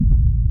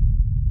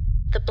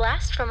The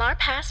Blast from Our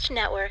Past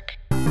Network.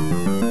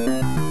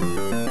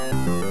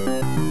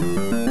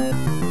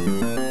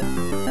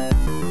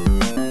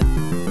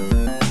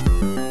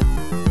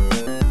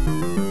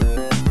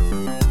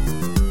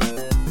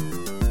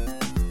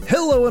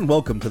 Hello and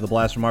welcome to the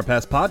Blast from Our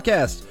Past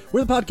podcast.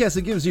 We're the podcast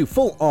that gives you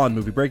full-on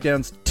movie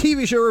breakdowns,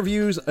 TV show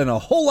reviews, and a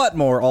whole lot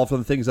more, all from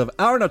the things of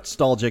our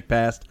nostalgic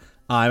past.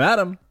 I'm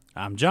Adam.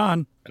 I'm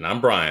John. And I'm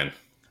Brian.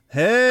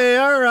 Hey,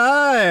 all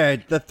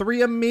right, the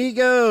three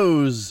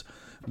amigos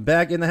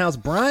back in the house.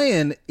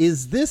 Brian,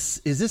 is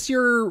this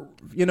your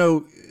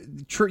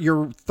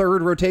your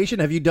third rotation?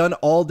 Have you done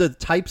all the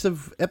types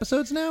of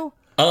episodes now?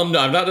 No,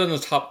 I've not done the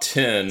top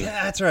 10.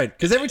 Yeah, that's right.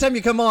 Because every time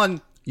you come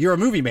on, you're a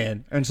movie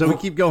man, and so we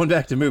keep going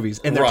back to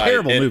movies, and they're Right,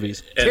 terrible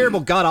movies,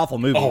 terrible, god-awful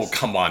movies. Oh,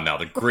 come on now,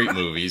 the great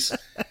movies.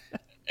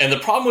 And the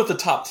problem with the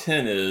top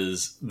 10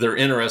 is they're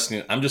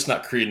interesting. I'm just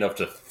not creative enough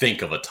to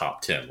think of a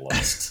top 10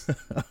 list.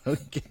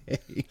 Okay,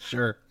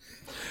 sure.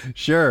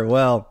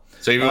 Well,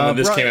 So even when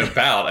this came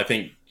about, I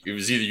think it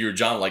was either you or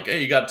John like,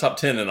 hey, you got a top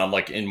 10, and I'm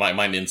like, in my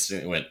mind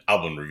instantly went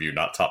album review,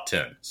 not top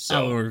 10. So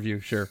album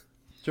review, sure.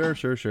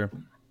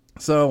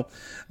 So,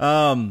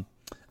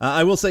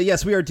 I will say,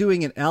 yes, we are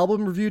doing an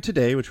album review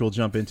today, which we'll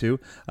jump into.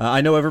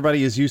 I know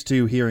everybody is used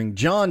to hearing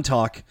John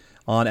talk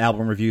on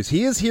album reviews.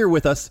 He is here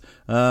with us,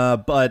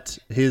 but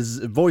his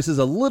voice is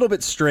a little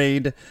bit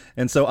strained,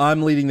 and so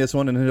I'm leading this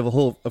one, and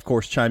he'll, of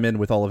course, chime in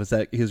with all of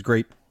his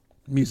great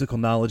musical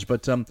knowledge.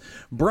 But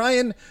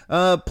Brian,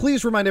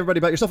 please remind everybody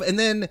about yourself, and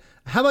then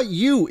how about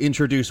you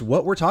introduce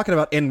what we're talking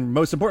about, and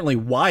most importantly,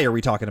 why are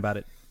we talking about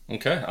it?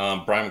 Okay,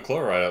 Brian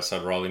McClure, right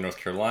outside Raleigh, North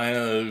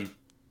Carolina.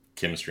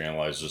 Chemistry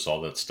analyzers,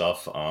 all that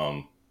stuff.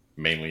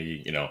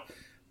 Mainly,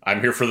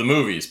 I'm here for the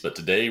movies, but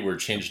today we're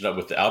changing up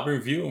with the album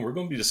review, and we're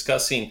going to be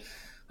discussing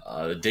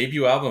the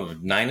debut album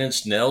of Nine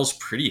Inch Nails,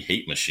 Pretty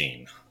Hate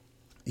Machine.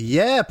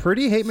 Yeah,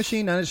 Pretty Hate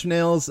Machine, Nine Inch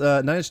Nails.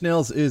 Nine Inch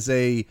Nails is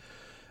a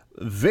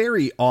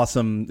very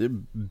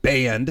awesome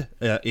band,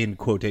 in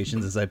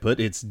quotations, as I put.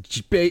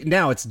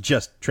 Now it's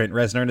just Trent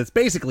Reznor, and it's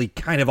basically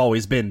kind of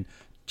always been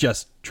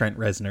just Trent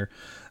Reznor.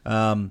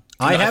 I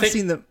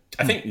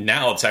think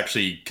now it's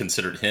actually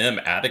considered him,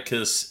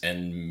 Atticus,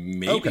 and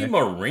maybe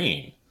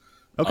Marine.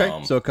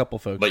 Okay, so a couple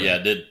folks. But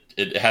yeah,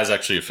 it has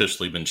actually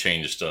officially been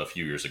changed a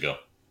few years ago.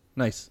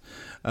 Nice.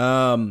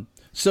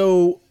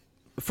 So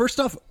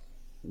first off,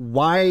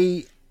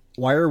 why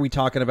are we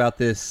talking about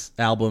this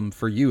album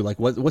for you? Like,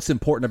 what's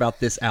important about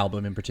this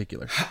album in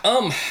particular?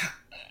 I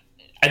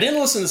didn't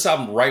listen to this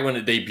album right when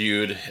it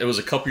debuted. It was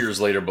a couple years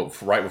later, but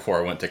right before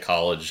I went to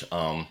college.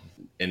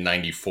 In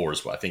 94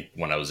 is what I think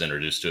when I was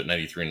introduced to it,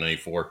 93 and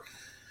 94.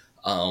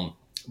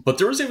 But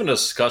there was even a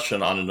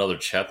discussion on another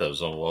chat that I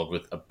was involved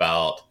with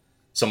about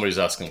somebody's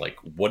asking, like,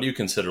 what do you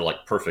consider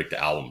like perfect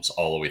albums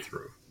all the way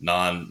through?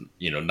 Non-skippable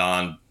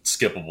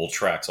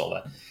tracks, all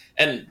that.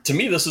 And to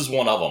me, this is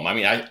one of them. I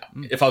mean,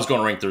 if I was going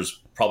to rank,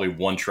 there's probably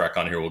one track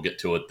on here, we'll get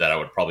to it, that I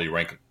would probably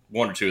rank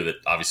one or two that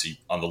obviously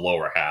on the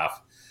lower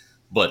half.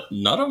 But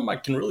none of them I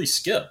can really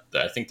skip.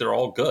 I think they're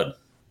all good.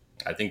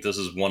 I think this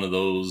is one of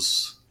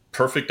those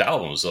perfect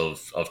albums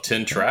of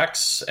 10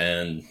 tracks,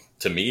 and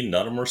to me,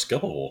 none of them are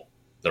skippable.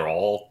 They're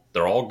all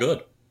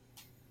good.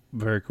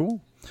 Very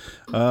cool.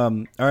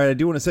 All right, I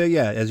do want to say,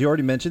 as you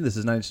already mentioned, this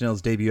is Nine Inch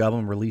Nails' debut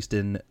album, released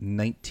in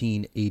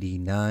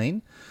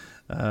 1989.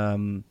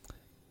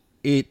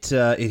 It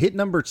hit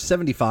number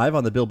 75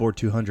 on the Billboard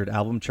 200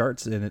 album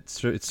charts, and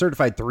it's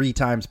certified 3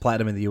 times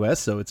platinum in the U.S.,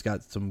 so it's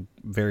got some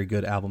very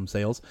good album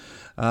sales.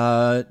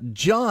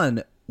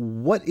 John,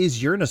 what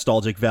is your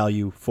nostalgic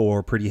value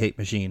for Pretty Hate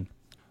Machine?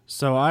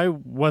 So I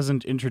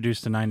wasn't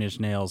introduced to Nine Inch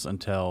Nails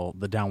until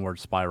The Downward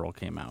Spiral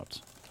came out.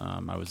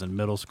 I was in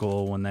middle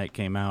school when that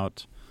came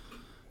out,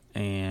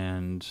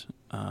 and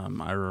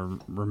I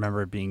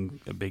remember it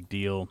being a big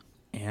deal.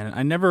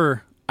 And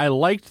I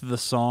liked the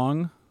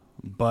song,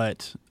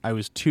 but I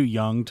was too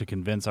young to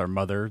convince our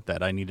mother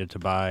that I needed to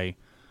buy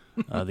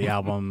the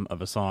album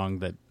of a song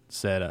that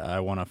said, I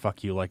want to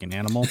fuck you like an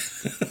animal.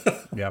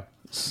 Yeah.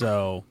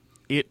 So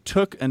it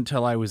took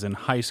until I was in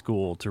high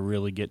school to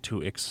really get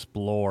to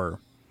explore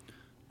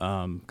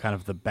kind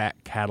of the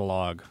back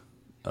catalog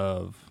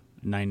of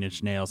Nine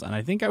Inch Nails. And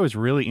I think I was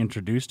really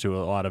introduced to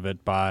a lot of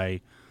it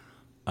by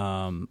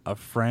a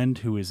friend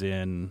who was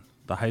in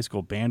the high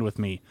school band with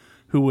me,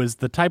 who was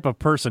the type of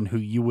person who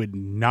you would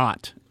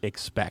not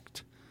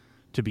expect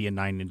to be a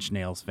Nine Inch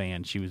Nails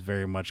fan. She was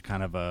very much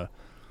kind of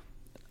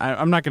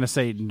I'm not going to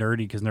say nerdy,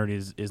 because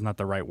nerdy is not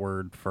the right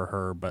word for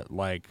her, but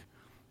like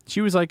she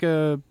was a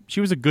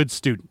good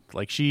student.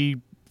 Like, she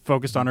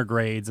focused on her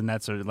grades, and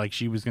that's like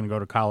she was going to go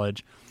to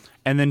college.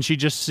 And then she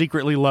just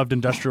secretly loved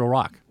industrial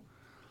rock.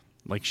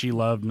 Like, she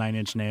loved Nine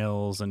Inch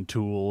Nails and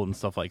Tool and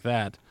stuff like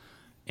that.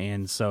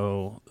 And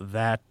so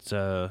that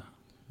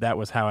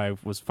was how I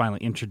was finally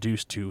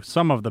introduced to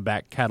some of the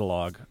back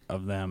catalog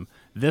of them.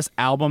 This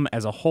album,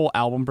 as a whole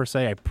album per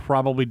se, I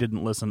probably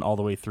didn't listen all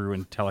the way through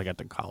until I got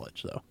to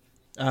college, though.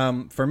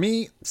 For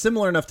me,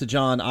 similar enough to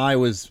John, I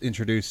was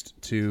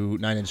introduced to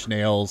Nine Inch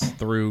Nails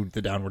through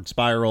The Downward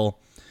Spiral,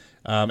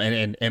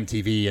 and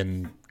MTV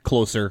and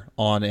Closer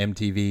on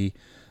MTV,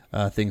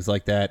 things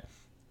like that.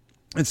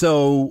 And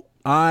so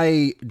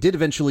I did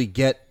eventually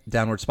get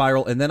Downward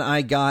Spiral, and then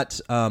I got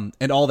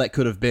And All That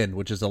Could Have Been,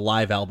 which is a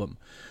live album,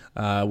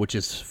 which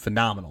is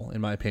phenomenal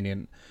in my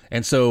opinion.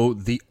 And so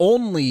the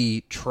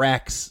only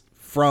tracks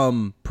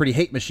from Pretty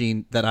Hate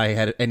Machine that I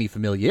had any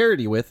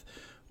familiarity with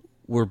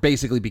were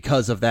basically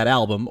because of that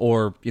album,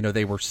 or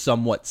they were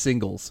somewhat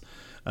singles.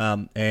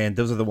 And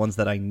those are the ones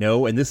that I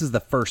know. And this is the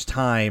first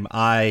time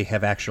I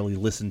have actually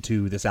listened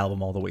to this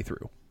album all the way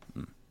through.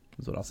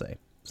 Is what I'll say.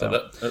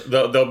 So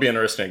that'll be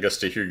interesting, I guess,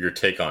 to hear your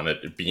take on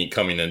it.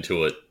 Coming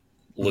into it,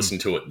 listen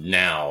to it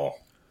now.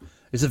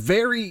 It's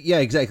a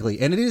exactly,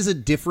 and it is a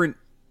different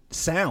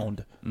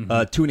sound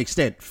to an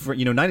extent. For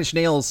Nine Inch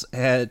Nails,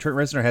 Trent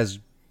Reznor has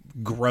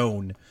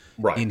grown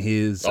in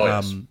his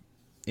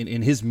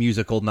in his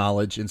musical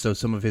knowledge, and so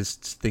some of his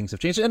things have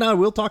changed. And I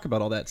will talk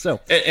about all that.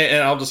 So,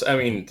 and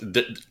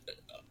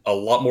a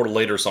lot more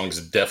later songs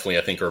definitely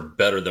I think are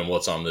better than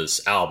what's on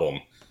this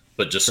album,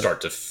 but just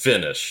start to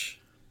finish.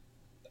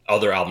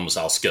 Other albums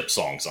I'll skip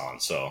songs on,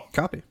 so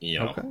copy.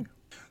 Okay.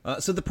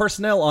 So the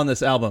personnel on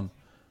this album,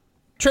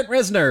 Trent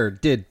Reznor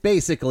did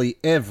basically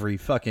every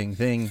fucking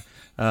thing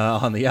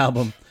on the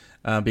album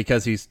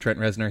because he's Trent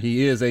Reznor.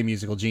 He is a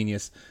musical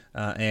genius,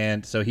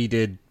 and so he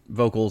did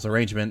vocals,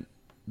 arrangement,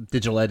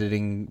 digital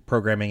editing,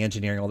 programming,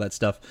 engineering, all that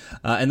stuff.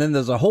 And then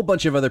there's a whole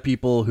bunch of other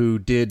people who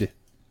did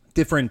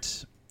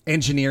different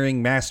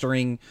engineering,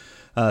 mastering,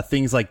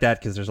 things like that,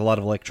 because there's a lot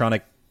of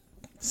electronic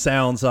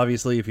sounds.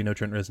 Obviously, if you know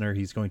Trent Reznor,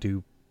 he's going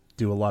to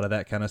do a lot of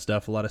that kind of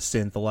stuff, a lot of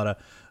synth, a lot of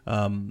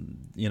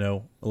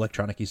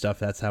electronic-y stuff.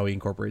 That's how he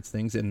incorporates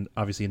things, and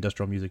obviously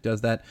industrial music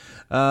does that.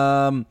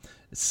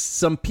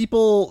 Some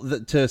people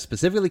to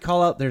specifically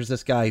call out, there's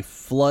this guy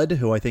Flood,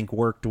 who I think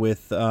worked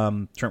with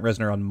Trent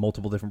Reznor on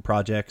multiple different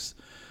projects,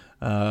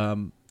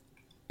 and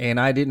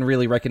I didn't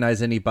really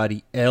recognize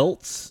anybody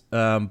else,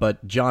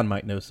 but John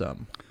might know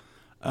some.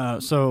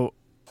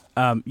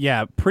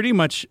 Pretty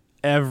much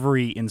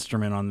every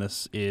instrument on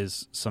this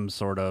is some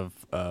sort of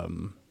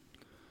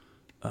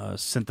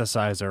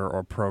synthesizer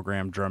or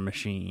programmed drum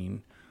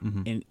machine.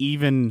 And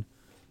even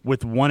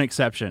with one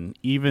exception,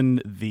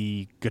 even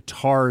the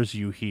guitars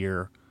you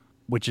hear,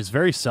 which is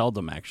very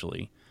seldom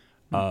actually,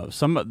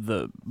 some of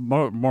the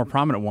more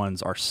prominent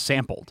ones are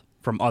sampled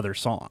from other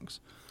songs.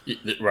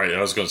 Right,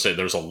 I was going to say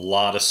there's a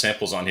lot of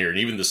samples on here, and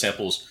even the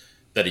samples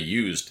that he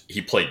used,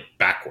 he played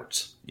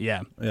backwards.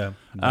 Yeah.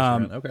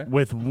 Okay.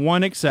 With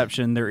one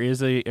exception, there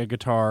is a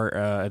guitar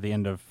at the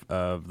end of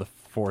the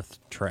fourth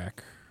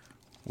track,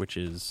 which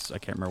is, I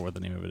can't remember what the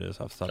name of it is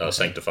off the top of my head.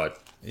 Sanctified.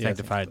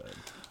 Sanctified.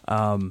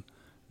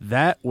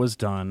 That was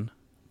done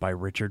by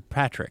Richard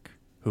Patrick,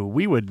 who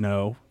we would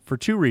know for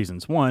two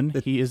reasons. One,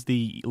 he is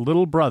the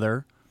little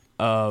brother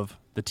of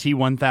the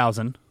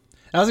T-1000.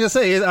 I was going to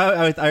say,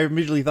 I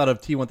immediately thought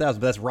of T-1000, but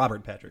that's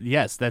Robert Patrick.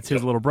 Yes, that's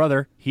his little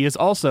brother. He is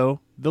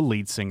also the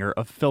lead singer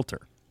of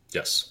Filter.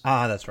 Yes.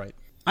 That's right.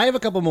 I have a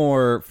couple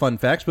more fun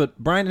facts, but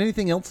Brian,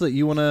 anything else that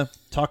you want to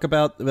talk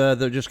about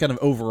just kind of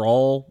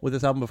overall with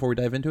this album before we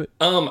dive into it?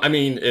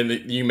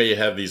 And you may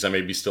have these, I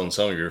may be still in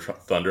some of your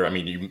thunder.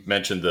 You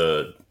mentioned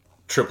the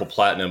triple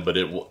platinum, but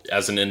it,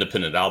 as an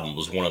independent album,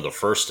 was one of the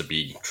first to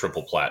be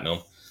triple platinum.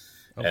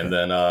 Okay. And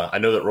then I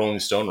know that Rolling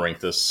Stone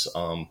ranked this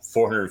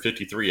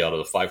 453 out of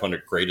the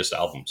 500 greatest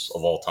albums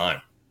of all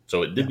time.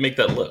 So it did make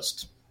that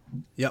list.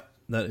 Yep,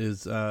 that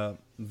is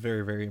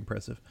very, very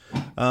impressive.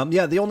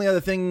 The only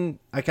other thing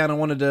I kind of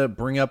wanted to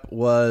bring up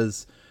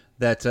was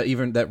that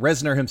even that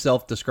Reznor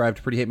himself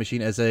described Pretty Hate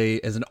Machine as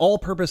an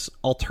all-purpose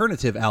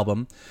alternative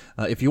album.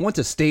 If you want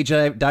to stage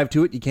dive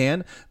to it, you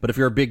can. But if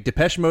you're a big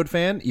Depeche Mode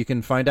fan, you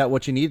can find out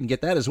what you need and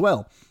get that as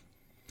well.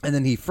 And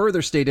then he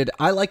further stated,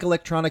 "I like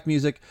electronic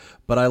music,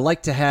 but I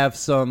like to have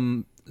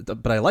some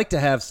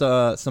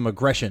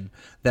aggression.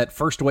 That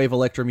first wave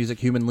electro music,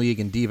 Human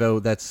League and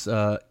Devo, that's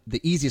the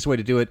easiest way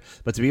to do it.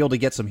 But to be able to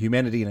get some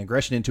humanity and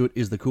aggression into it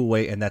is the cool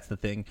way, and that's the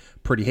thing.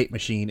 Pretty Hate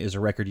Machine is a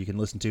record you can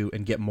listen to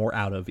and get more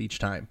out of each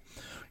time."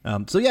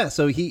 I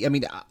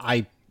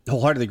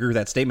wholeheartedly agree with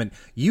that statement.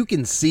 You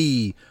can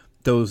see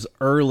those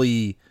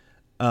early,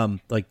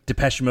 like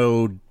Depeche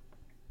Mode,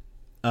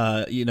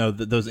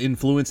 those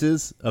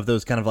influences of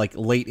those kind of like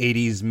late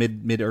 80s,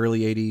 mid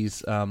early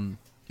 80s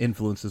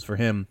influences for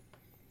him.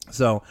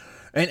 So,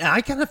 and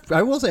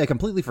I will say I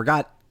completely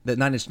forgot that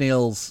Nine Inch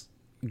Nails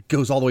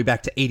goes all the way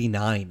back to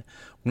 89.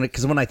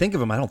 Because when I think of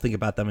them, I don't think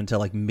about them until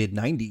like mid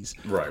 90s.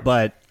 Right.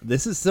 But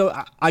this is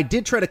I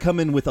did try to come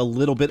in with a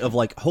little bit of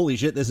like, holy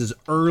shit, this is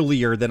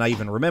earlier than I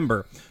even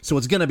remember. So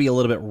it's going to be a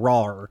little bit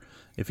rawer,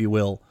 if you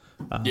will.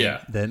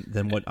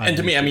 Than what I. And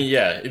to me,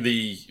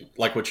 the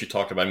like what you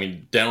talked about.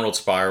 Downward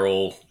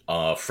Spiral,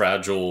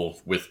 Fragile,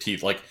 With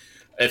Teeth. Like,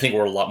 I think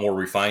we're a lot more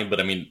refined, but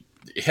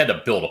it had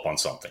to build up on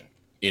something.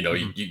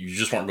 You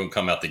just weren't going to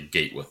come out the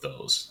gate with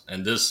those.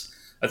 And this,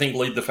 I think,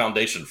 laid the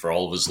foundation for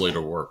all of his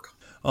later work.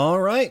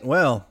 All right,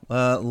 well,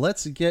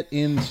 let's get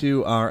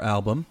into our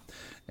album,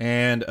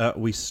 and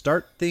we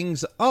start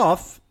things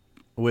off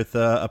with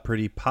a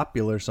pretty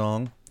popular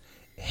song,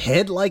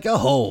 "Head Like a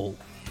Hole."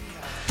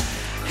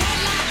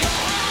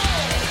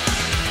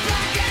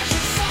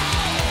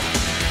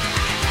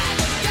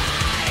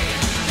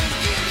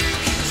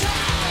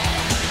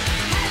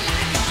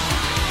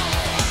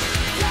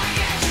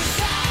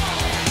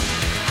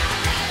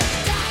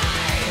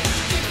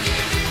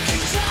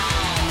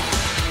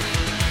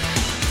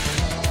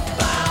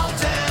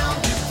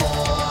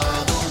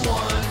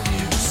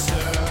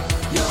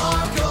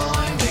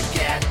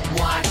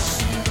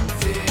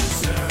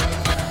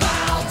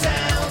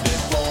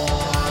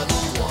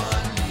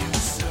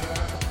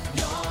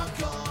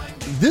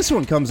 This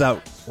one comes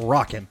out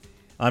rocking.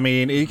 I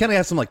mean, it kind of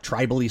has some like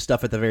tribal-y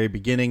stuff at the very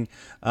beginning,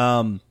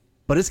 but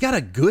it's got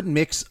a good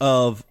mix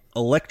of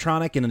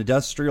electronic and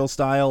industrial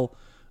style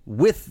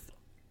with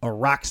a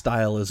rock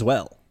style as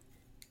well.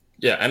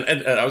 Yeah,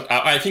 and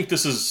I think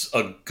this is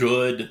a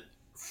good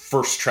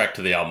first track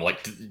to the album.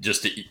 Like,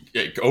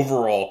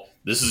 overall,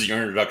 this is your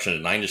introduction to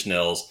Nine Inch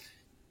Nails.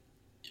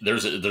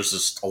 There's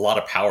just a lot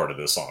of power to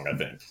this song, I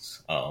think.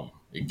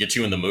 It gets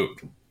you in the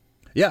mood.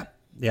 Yeah,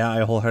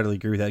 I wholeheartedly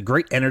agree with that.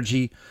 Great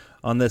energy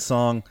on this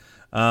song.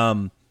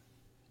 To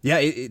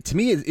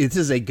me, this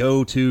is a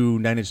go-to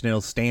Nine Inch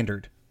Nails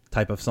standard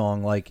type of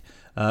song. Like,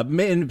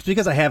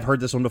 because I have heard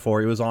this one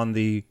before. It was on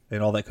the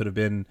And All That Could Have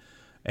Been,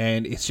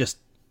 and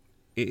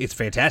it's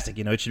fantastic.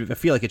 You know, I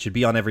feel like it should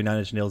be on every Nine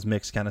Inch Nails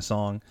mix kind of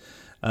song.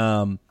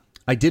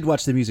 I did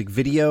watch the music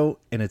video,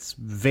 and it's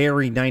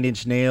very Nine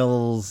Inch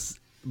Nails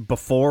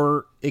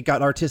before it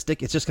got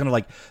artistic. It's just kind of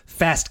like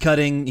fast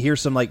cutting.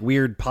 Here's some like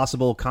weird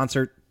possible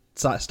concert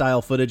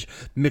style footage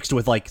mixed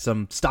with like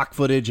some stock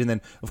footage, and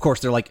then of course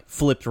they're like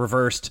flipped,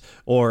 reversed,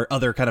 or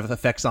other kind of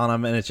effects on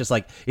them, and it's just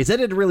like it's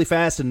edited really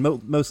fast and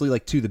mostly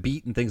like to the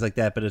beat and things like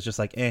that. But it's just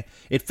like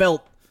it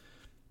felt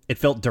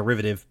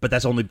derivative, but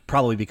that's only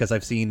probably because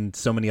I've seen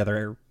so many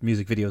other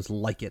music videos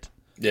like it.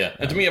 Yeah,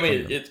 and to me, I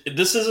mean,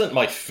 this isn't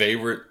my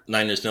favorite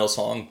Nine Inch Nails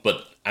song,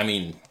 but I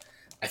mean,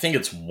 I think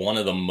it's one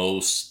of the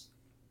most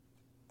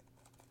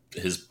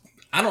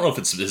I don't know if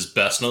it's his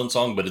best known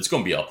song, but it's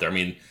going to be up there. I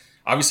mean,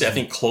 obviously, I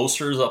think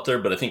Closer is up there,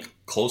 but I think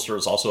Closer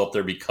is also up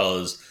there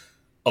because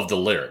of the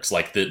lyrics,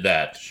 like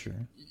that Sure.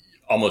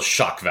 almost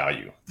shock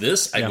value.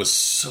 This it was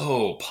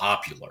so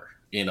popular,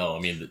 you know. I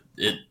mean,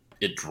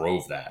 it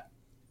drove that.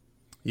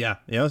 Yeah,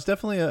 it was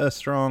definitely a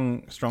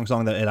strong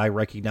song that I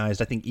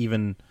recognized. I think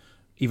even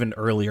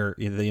earlier,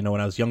 you know,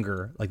 when I was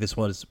younger, like this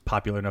was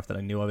popular enough that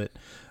I knew of it.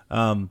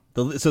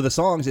 So the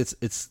songs,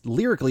 it's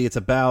lyrically, it's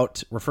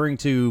about referring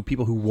to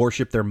people who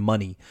worship their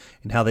money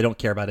and how they don't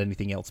care about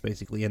anything else,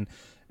 basically.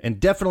 And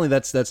definitely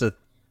that's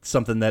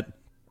something that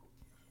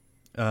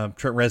Trent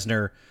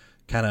Reznor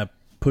kind of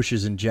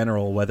pushes in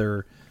general.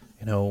 Whether,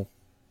 you know,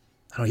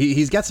 I don't know,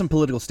 he's got some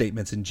political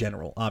statements in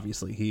general.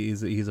 Obviously,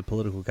 he's a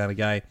political kind of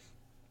guy,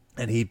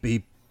 and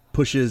he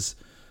pushes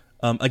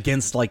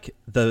against like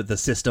the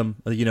system,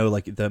 you know,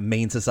 like the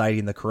main society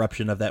and the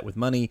corruption of that with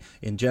money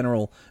in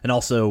general, and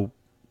also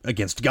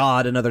against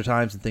God and other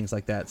times and things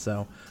like that.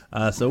 So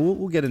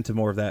we'll get into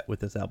more of that with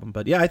this album.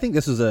 But yeah, I think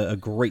this was a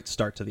great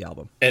start to the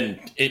album. And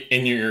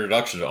in your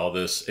introduction to all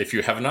this, if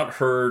you have not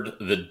heard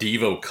the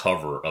Devo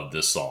cover of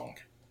this song,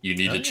 you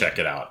need to check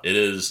it out.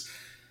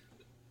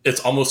 It's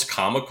almost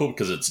comical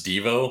because it's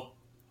Devo.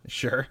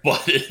 Sure.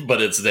 But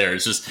it's there.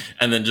 It's just,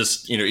 and then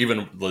just, you know,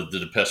 even the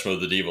Depeche Mode,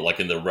 the Devo, like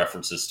in the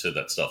references to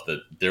that stuff, that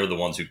they're the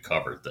ones who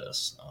covered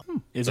this.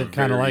 Is it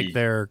kind of like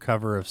their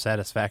cover of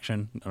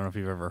Satisfaction? I don't know if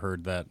you've ever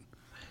heard that.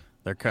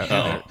 Their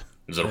cover.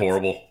 Is it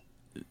horrible?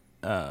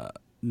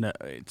 No,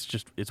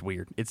 it's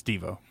weird. It's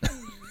Devo.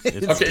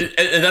 Okay,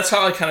 and that's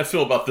how I kind of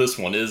feel about this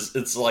one.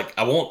 It's like,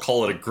 I won't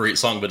call it a great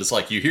song, but it's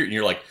like you hear it and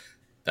you're like,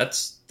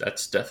 that's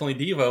definitely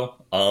Devo.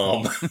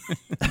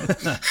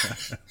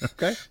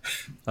 Okay.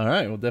 All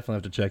right. We'll definitely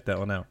have to check that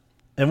one out.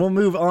 And we'll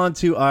move on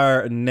to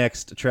our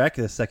next track,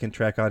 the second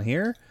track on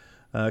here,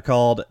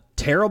 called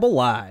Terrible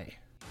Lie.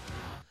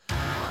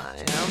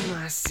 Why am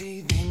I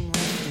seething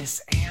with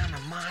this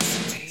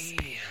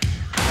animosity?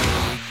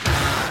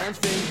 I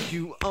think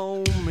you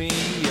owe me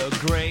a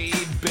great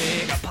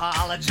big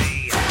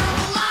apology.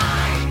 Terrible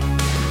lie!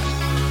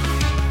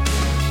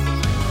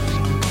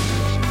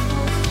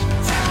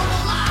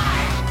 Terrible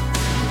lie!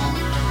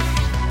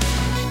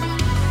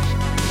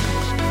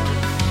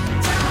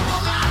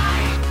 Terrible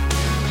lie!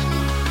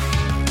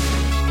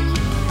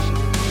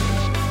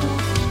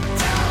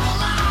 Terrible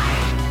lie!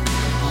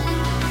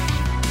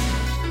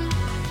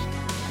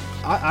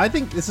 I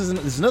think this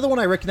is another one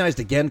I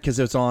recognized again because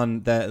it's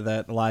on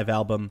that live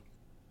album.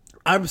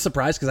 I'm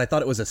surprised because I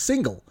thought it was a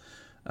single.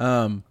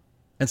 And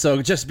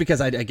so just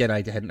because I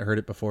hadn't heard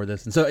it before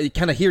this. And so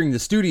kind of hearing the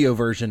studio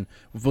version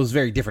was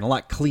very different, a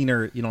lot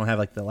cleaner. You don't have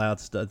like the loud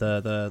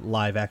the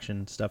live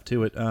action stuff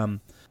to it.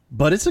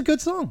 But it's a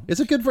good song. It's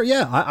a good,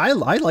 I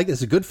like it.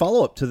 It's a good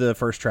follow-up to the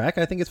first track.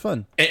 I think it's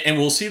fun. And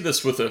we'll see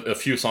this with a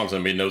few songs. I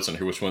made notes on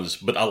here which ones,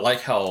 but I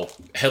like how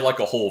Head Like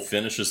a Hole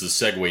finishes the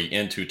segue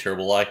into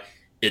Terrible Lie.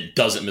 It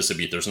doesn't miss a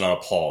beat. There's not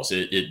a pause.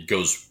 It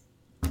goes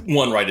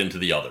one right into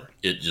the other.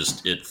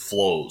 It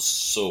flows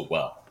so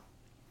well.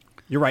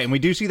 You're right, and we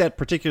do see that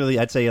particularly,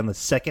 I'd say, on the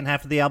second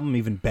half of the album,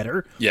 even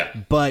better. Yeah.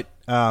 But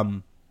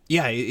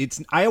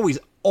it's I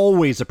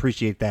always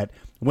appreciate that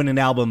when an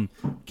album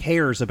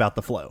cares about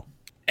the flow.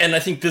 And I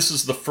think this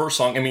is the first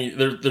song. I mean,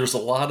 there's a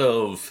lot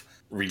of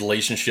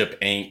relationship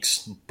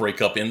angst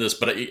breakup in this,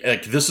 but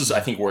this is, I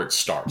think, where it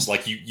starts.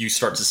 Like you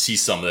start to see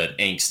some of that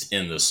angst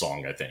in this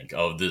song. I think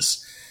of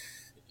this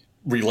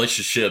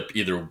relationship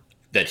either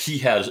that he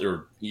has,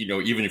 or, you know,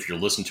 even if you're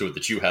listening to it,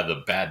 that you have the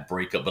bad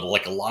breakup, but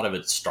like a lot of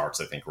it starts,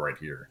 I think, right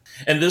here.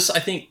 And this, I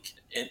think,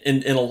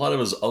 in a lot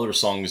of his other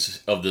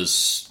songs of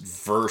this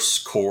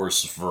verse,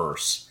 chorus,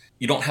 verse,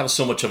 you don't have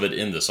so much of it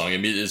in the song. I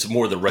mean, it's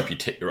more the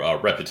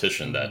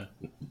repetition that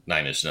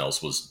Nine Inch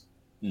Nails was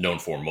known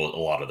for a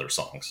lot of their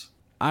songs.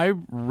 I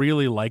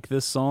really like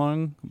this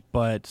song,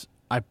 but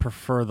I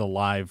prefer the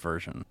live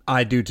version.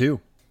 I do too.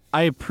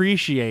 I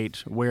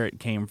appreciate where it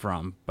came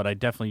from, but I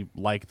definitely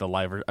like the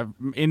live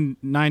version. In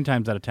 9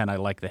 times out of 10, I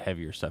like the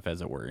heavier stuff,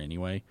 as it were,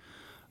 anyway.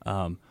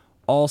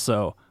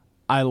 Also,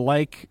 I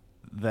like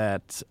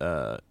that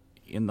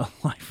in the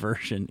live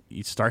version,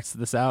 he starts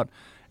this out,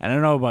 and I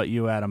don't know about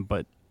you, Adam,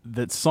 but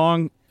that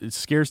song, it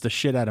scares the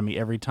shit out of me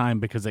every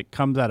time because it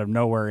comes out of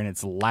nowhere and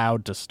it's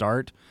loud to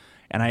start.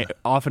 And I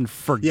often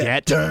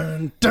forget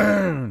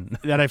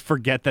that I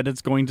forget that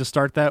it's going to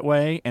start that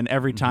way. And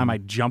every time I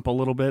jump a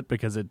little bit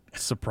because it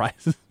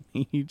surprises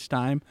me each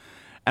time.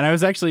 And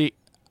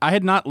I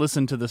had not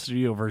listened to the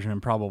studio version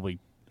in probably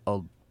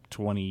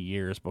 20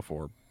 years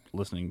before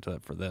listening to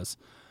it for this.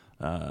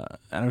 And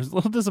I was a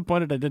little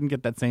disappointed I didn't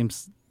get that same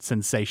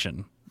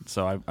sensation.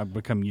 So I've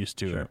become used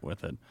to it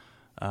with it.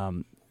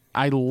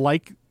 I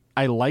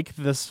like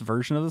this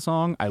version of the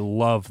song. I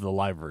love the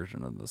live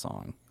version of the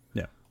song.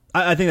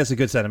 I think that's a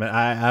good sentiment.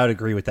 I would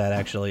agree with that,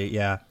 actually.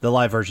 Yeah, the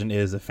live version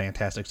is a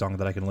fantastic song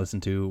that I can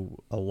listen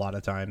to a lot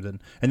of times, and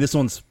this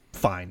one's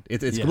fine.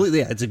 It's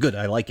completely, it's a good.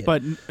 I like it.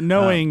 But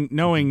knowing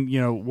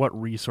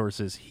what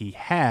resources he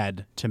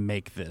had to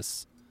make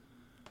this,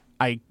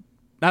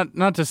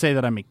 not to say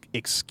that I'm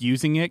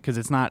excusing it because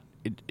it's not.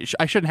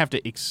 I shouldn't have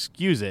to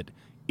excuse it.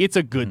 It's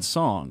a good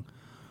song,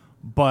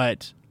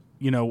 but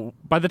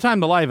by the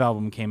time the live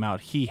album came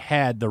out, he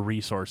had the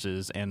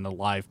resources and the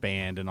live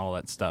band and all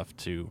that stuff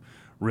to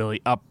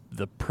really up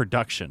the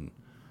production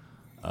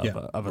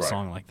of a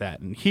song like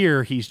that. And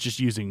here he's just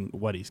using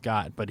what he's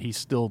got, but he's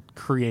still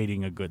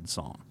creating a good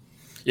song.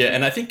 Yeah,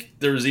 and I think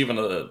there was even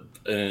an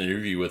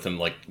interview with him,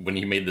 like, when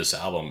he made this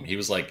album, he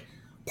was like,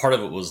 part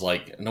of it was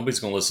like, nobody's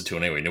going to listen to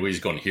it anyway. Nobody's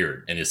going to hear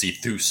it. And as he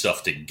threw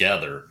stuff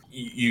together,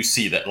 you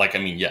see that, like, I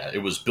mean, yeah,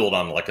 it was built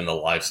on, like, in the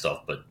live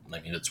stuff, but, I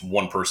mean, it's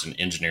one person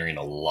engineering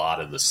a lot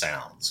of the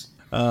sounds.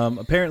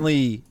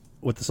 Apparently,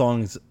 what the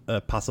song's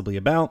possibly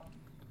about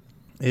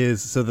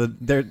is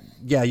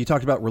you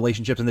talked about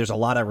relationships, and there's a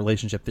lot of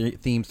relationship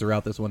themes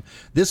throughout this one.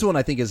 This one,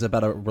 I think, is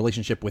about a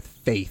relationship with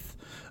faith.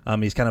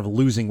 He's kind of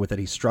losing with it.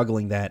 He's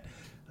struggling that,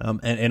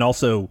 and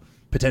also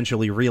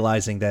potentially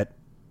realizing that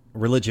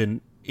religion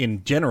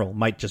in general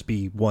might just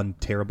be one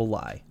terrible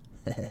lie.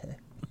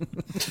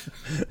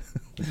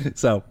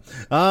 So,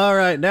 all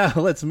right, now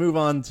let's move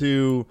on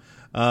to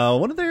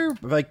one of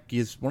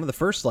the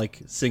first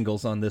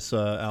singles on this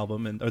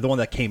album, or the one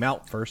that came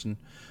out first, and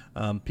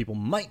people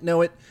might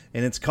know it,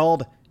 and it's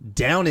called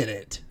 "Down in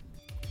It."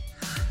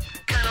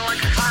 Kinda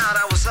like a cloud,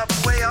 I was up,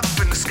 way up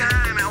in the sky,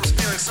 and I was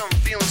feeling some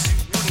feelings you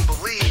wouldn't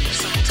believe.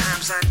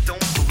 Sometimes I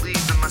don't believe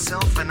in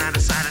myself, and I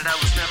decided I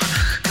was never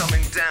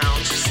coming down.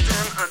 Just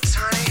then a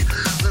tiny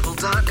little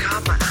dot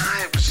caught my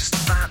eye. It was just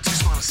about too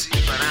small to see,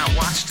 but I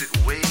watched it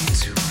way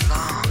too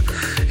long.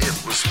 It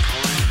was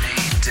pulling me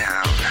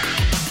down.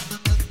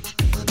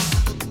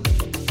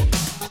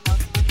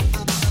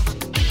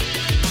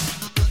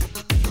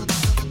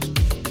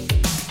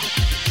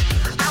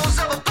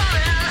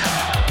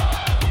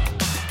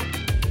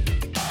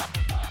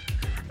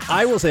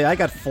 I will say I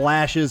got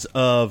flashes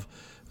of,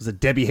 was it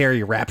Debbie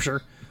Harry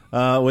Rapture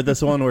with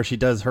this one, where she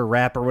does her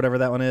rap or whatever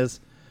that one is.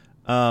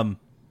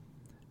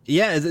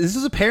 Yeah, this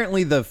is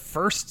apparently the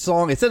first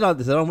song. It said on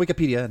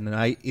Wikipedia, and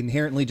I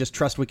inherently just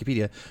trust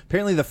Wikipedia.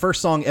 Apparently the first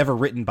song ever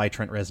written by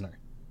Trent Reznor.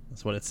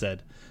 That's what it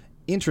said.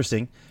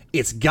 Interesting.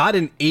 It's got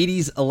an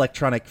 80s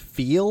electronic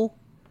feel.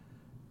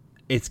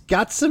 It's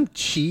got some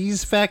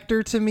cheese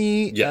factor to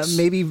me. Yes.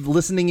 Maybe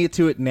listening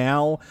to it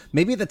now.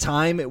 Maybe at the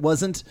time it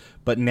wasn't,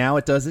 but now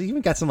it does. It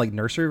even got some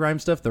nursery rhyme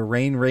stuff. The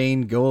rain,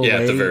 rain, go away. Yeah,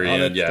 at the very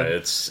end. Yeah,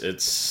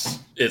 stuff.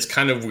 it's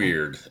kind of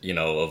weird,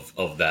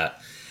 of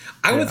that.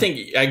 I would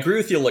think I agree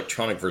with the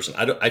electronic version.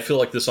 I feel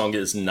like this song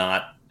is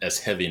not as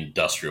heavy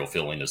industrial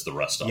feeling as the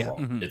rest of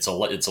them. Mm-hmm. It's a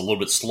little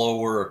bit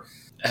slower.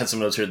 I had some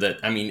notes here that,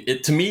 I mean,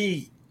 to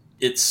me,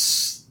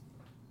 it's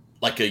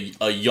like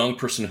a young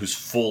person who's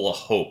full of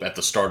hope at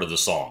the start of the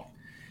song.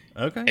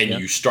 Okay. And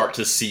you start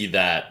to see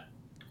that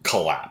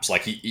collapse.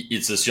 Like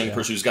it's this young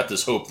person who's got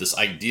this hope, this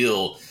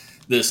ideal,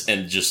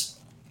 and just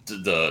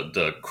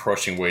the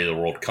crushing weight of the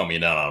world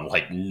coming down on him,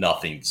 like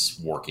nothing's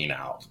working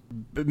out.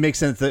 It makes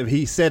sense that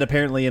he said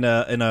apparently in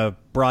a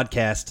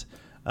broadcast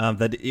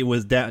that it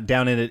was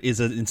down in it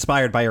is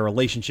inspired by a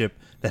relationship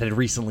that had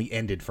recently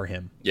ended for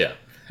him. Yeah.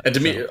 And to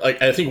me,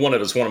 I think one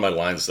of my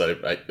lines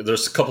that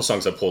there's a couple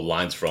songs I pulled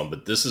lines from,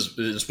 but this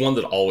is one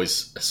that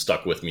always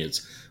stuck with me.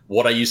 It's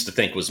what I used to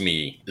think was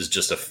me is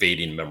just a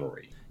fading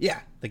memory.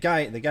 Yeah, the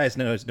guy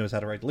knows how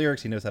to write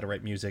lyrics. He knows how to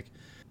write music.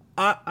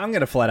 I'm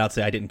gonna flat out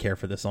say I didn't care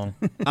for this song.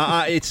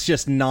 It's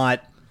just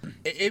not.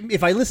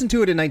 If I listened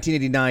to it in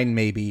 1989,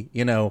 maybe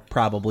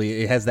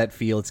probably it has that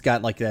feel. It's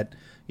got like that.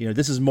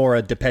 This is more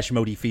a Depeche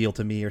Mode feel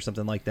to me or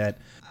something like that.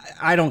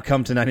 I don't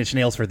come to Nine Inch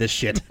Nails for this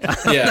shit.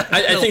 Yeah,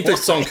 I think the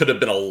song could have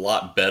been a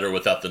lot better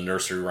without the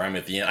nursery rhyme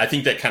at the end. I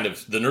think that kind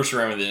of the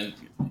nursery rhyme at the end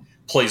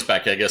plays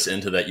back, I guess,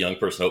 into that young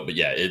person hope. But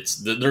yeah, it's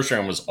the nursery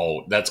rhyme was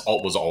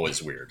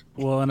always weird.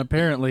 Well, and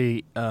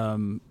apparently,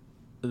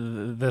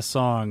 this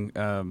song,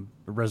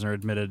 Reznor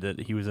admitted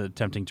that he was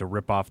attempting to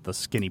rip off the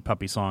Skinny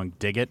Puppy song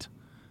 "Dig It,"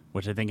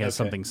 which I think has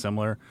something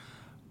similar.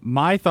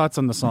 My thoughts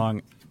on the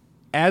song,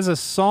 as a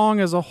song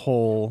as a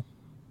whole,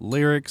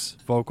 lyrics,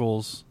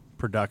 vocals,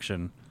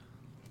 production,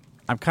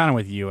 I'm kind of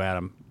with you,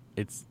 Adam.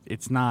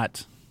 It's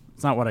not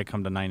what I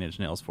come to Nine Inch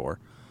Nails for.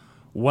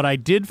 What I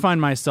did find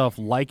myself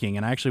liking,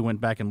 and I actually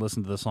went back and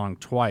listened to the song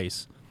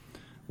twice,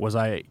 was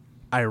I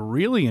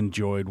really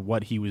enjoyed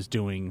what he was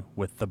doing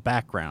with the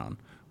background,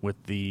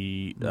 with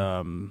the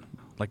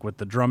with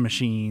the drum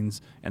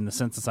machines and the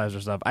synthesizer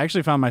stuff. I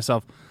actually found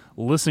myself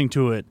listening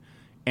to it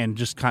and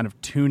just kind of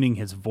tuning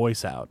his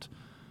voice out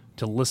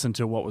to listen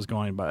to what was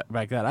going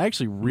back then. I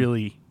actually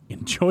really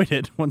enjoyed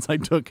it once I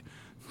took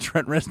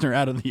Trent Reznor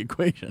out of the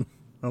equation.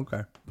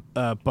 Okay.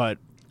 But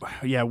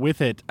yeah,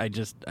 with it, I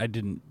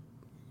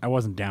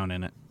wasn't down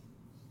in it.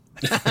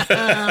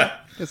 I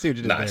see what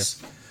you did Nice.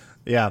 there.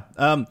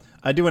 Yeah.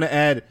 I do want to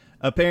add,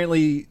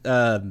 apparently,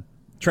 Trent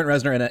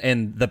Reznor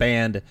and the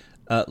band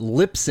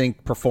Lip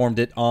Sync performed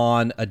it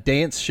on a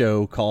dance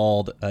show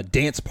called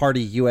Dance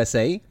Party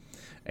USA.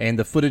 And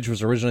the footage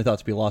was originally thought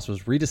to be lost,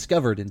 was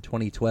rediscovered in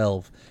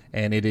 2012,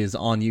 and it is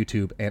on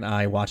YouTube, and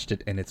I watched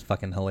it, and it's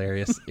fucking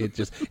hilarious.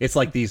 It's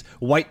like these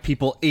white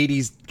people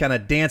 80s kind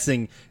of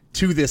dancing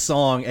to this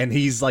song, and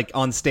he's like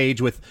on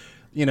stage with,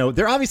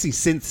 they're obviously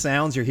synth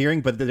sounds you're hearing,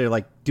 but they're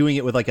like doing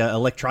it with like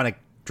electronic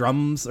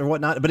drums or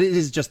whatnot, but it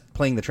is just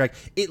playing the track.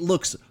 It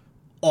looks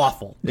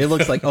awful. It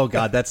looks like, oh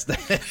god, that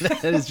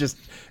is just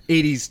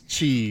 80s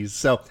cheese.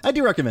 So I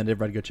do recommend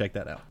everybody go check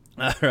that out.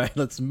 All right,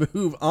 let's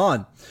move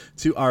on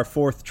to our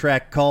fourth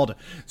track called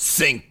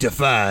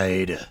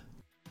Sanctified.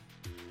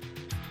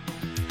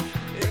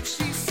 If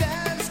she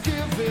says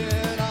give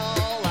it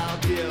all, I'll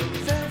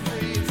give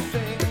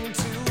everything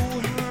to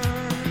her.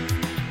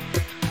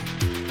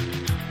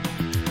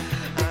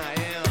 I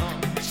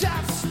am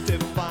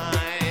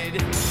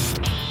justified.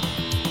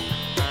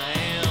 I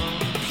am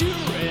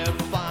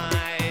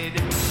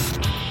purified.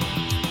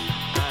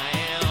 I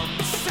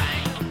am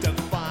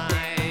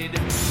sanctified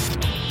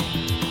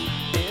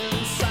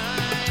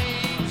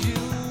inside you.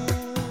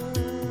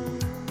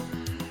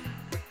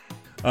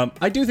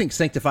 I do think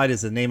Sanctified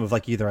is the name of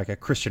either a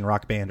Christian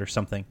rock band or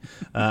something.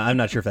 I'm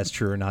not sure if that's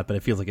true or not, but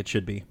it feels like it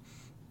should be.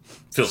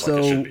 Feels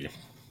like it should be.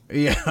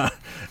 Yeah.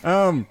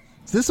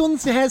 This one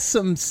has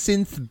some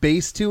synth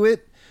bass to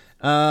it,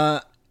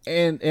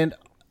 and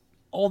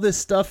all this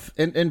stuff.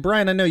 And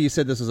Brian, I know you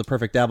said this was a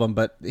perfect album,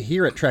 but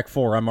here at track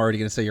 4, I'm already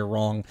going to say you're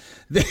wrong.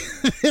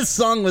 This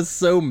song was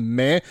so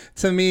meh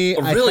to me.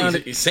 Oh, I really? found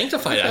it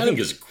Sanctified, I think,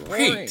 is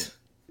boring. great.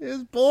 It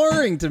was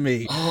boring to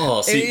me.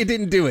 Oh, see. It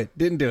didn't do it.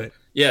 Didn't do it.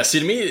 Yeah, see,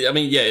 to me, I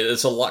mean, yeah,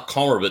 it's a lot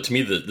calmer, but to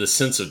me, the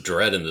sense of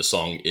dread in this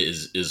song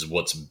is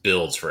what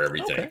builds for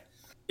everything. Okay.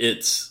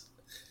 It's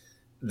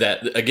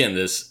that, again,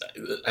 there's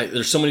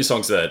so many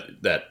songs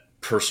that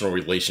personal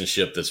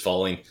relationship that's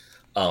falling.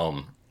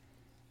 The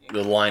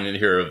line in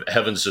here of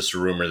heaven's just a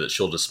rumor that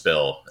she'll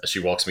dispel as she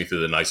walks me through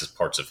the nicest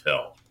parts of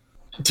hell.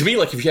 To me,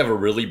 if you have a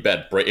really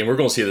bad break, and we're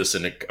going to see this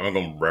I'm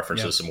going to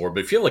reference this some more,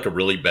 but if you have a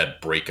really bad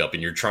breakup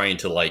and you're trying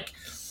to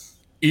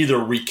either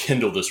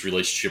rekindle this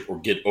relationship or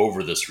get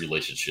over this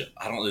relationship,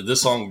 I don't know.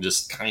 This song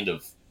just kind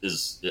of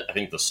is, I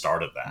think, the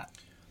start of that.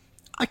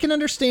 I can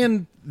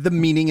understand the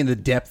meaning and the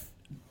depth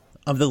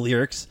of the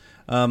lyrics.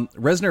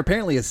 Reznor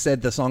apparently has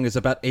said the song is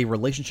about a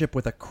relationship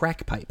with a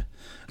crack pipe,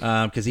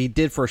 because he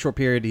did for a short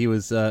period. He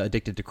was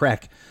addicted to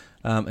crack,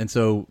 and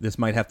so this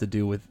might have to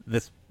do with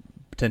this.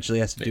 Potentially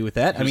has to do with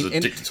that. He was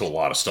addicted to a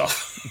lot of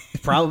stuff.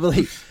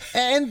 Probably,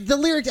 and the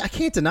lyrics. I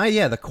can't deny.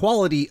 Yeah, the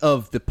quality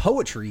of the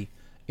poetry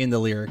in the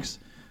lyrics.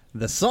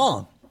 The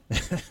song,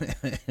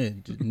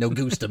 no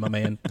gusto, my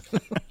man.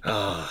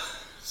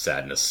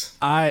 Sadness.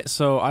 I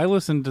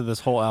listened to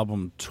this whole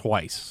album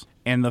twice,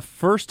 and the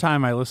first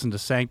time I listened to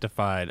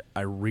Sanctified,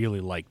 I really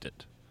liked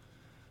it.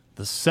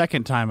 The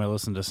second time I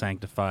listened to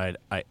Sanctified,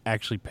 I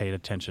actually paid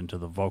attention to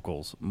the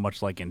vocals,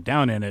 much like in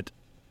Down in It,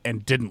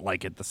 and didn't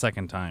like it the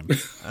second time.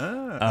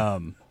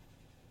 And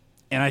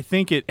I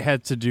think it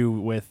had to do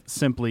with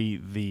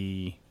simply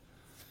the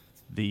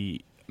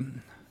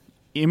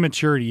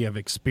immaturity of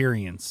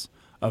experience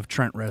of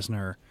Trent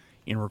Reznor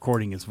in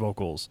recording his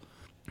vocals,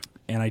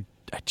 and I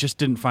just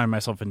didn't find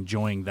myself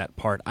enjoying that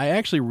part. I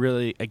actually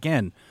really,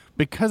 again,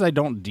 because I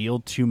don't deal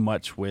too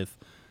much with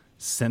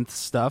synth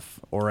stuff,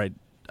 or I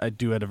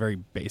do at a very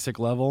basic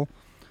level,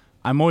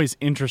 I'm always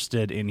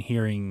interested in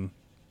hearing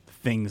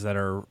things that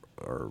are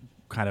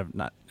kind of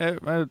not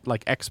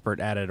expert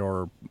at it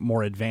or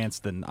more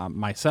advanced than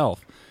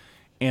myself.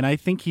 And I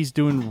think he's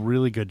doing a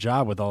really good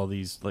job with all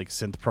these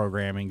synth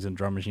programmings and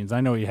drum machines.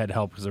 I know he had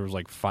help because there was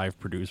 5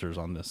 producers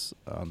on this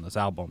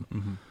album.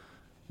 Mm-hmm.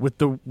 With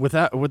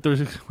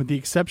the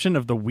exception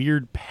of the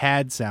weird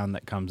pad sound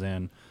that comes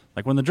in.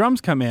 When the drums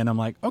come in, I'm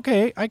like,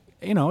 okay,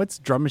 it's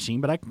a drum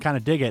machine, but I can kind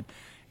of dig it.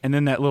 And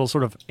then that little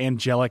sort of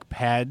angelic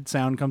pad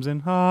sound comes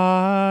in.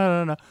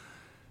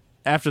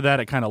 after that,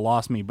 it kind of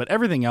lost me. But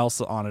everything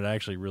else on it, I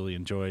actually really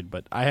enjoyed.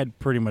 But I had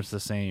pretty much the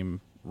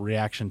same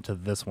reaction to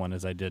this one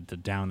as I did to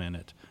Down in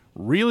It.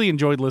 Really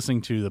enjoyed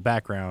listening to the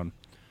background.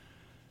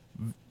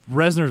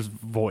 Reznor's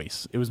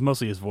voice. It was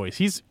mostly his voice.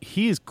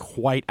 He is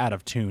quite out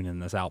of tune in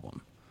this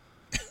album.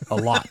 A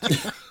lot.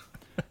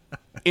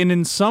 And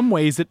in some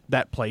ways,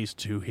 that plays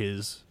to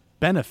his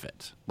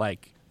benefit.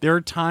 Like, there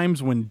are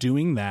times when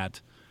doing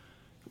that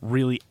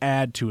really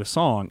add to a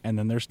song, and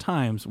then there's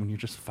times when you're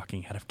just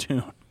fucking out of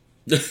tune.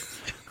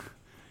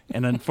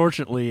 And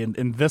unfortunately,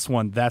 in this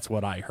one, that's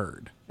what I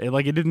heard. It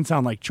didn't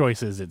sound like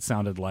Choices. It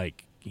sounded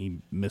like he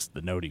missed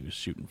the note he was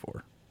shooting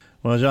for.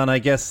 Well, John, I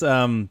guess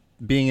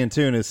being in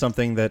tune is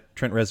something that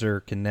Trent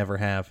Reznor can never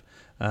have.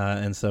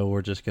 And so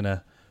we're just going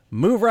to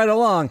move right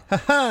along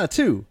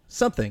to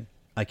something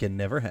I can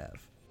never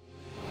have.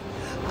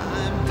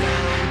 I'm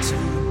down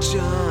to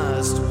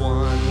just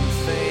one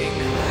thing,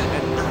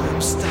 and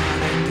I'm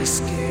starting to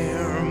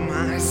scare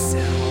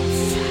myself.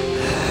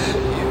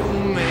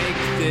 You make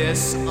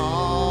this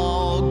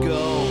all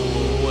go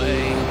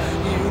away.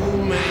 You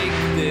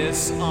make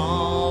this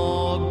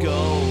all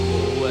go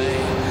away.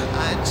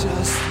 I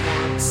just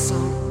want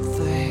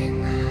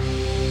something.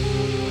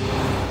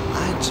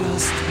 I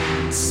just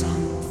want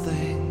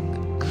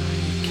something I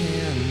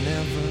can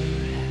never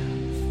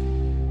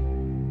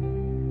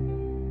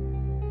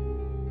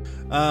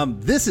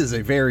have. This is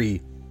a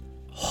very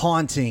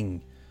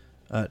haunting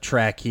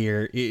track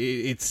here.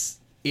 It's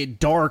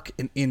dark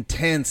and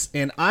intense,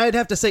 and I'd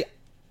have to say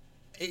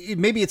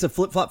maybe it's a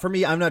flip-flop for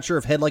me. I'm not sure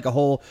if Head Like a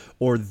Hole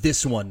or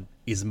this one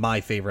is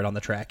my favorite on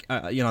the track,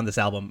 on this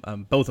album.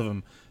 Both of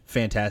them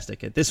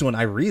fantastic. This one,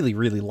 I really,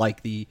 really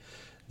like the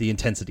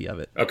intensity of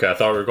it. Okay, I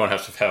thought we were going to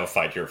have a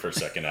fight here for a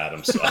second,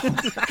 Adam. So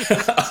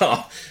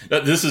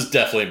this is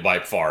definitely by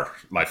far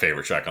my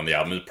favorite track on the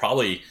album. It's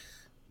probably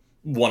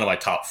one of my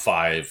top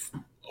 5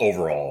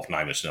 overall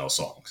Nine Inch Nails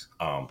songs.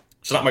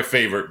 It's not my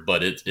favorite,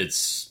 but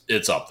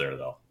it's up there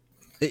though.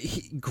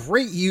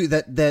 Great,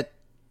 that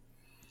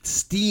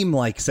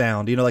steam-like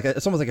sound,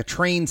 it's almost like a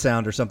train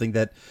sound or something,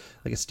 that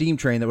like a steam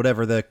train, that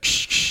whatever,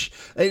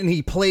 and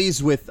he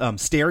plays with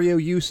stereo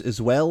use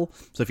as well.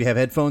 So if you have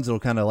headphones, it'll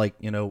kind of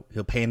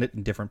he'll pan it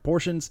in different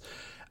portions.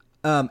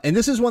 And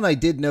this is one I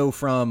did know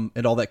from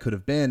And All That Could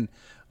Have Been,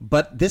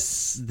 but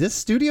this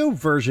studio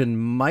version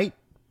might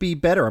be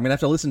better. I'm gonna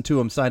have to listen to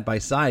them side by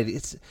side.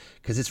 It's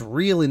because it's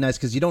really nice,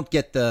 because you don't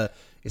get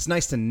it's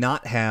nice to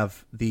not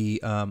have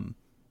the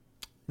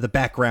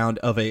background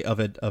of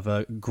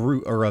a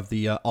group or of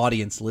the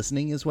audience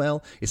listening as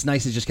well. It's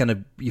nice to just kind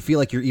of, you feel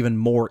like you're even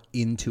more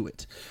into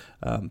it.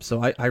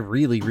 So I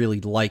really,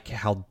 really like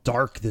how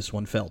dark this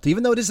one felt,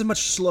 even though it isn't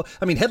much slow.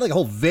 I mean, Head Like a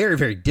Whole, very,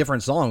 very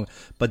different song,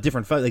 but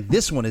different. Like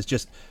this one is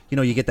just,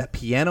 you get that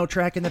piano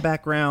track in the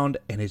background,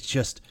 and it's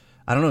just,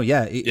 I don't know.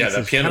 Yeah.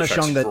 That piano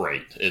track's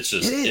great. It's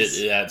just,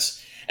 it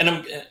adds,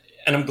 and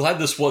I'm glad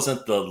this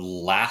wasn't the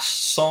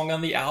last song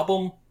on the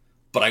album,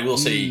 but I will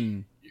say,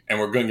 and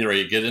we're going to get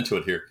ready to get into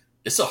it here,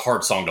 it's a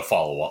hard song to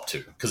follow up to,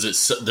 because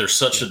there's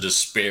such a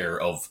despair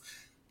of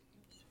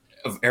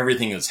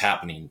everything that's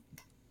happening.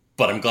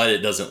 But I'm glad it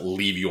doesn't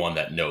leave you on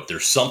that note.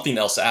 There's something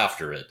else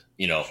after it,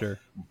 Sure.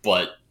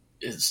 But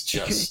it's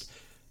just,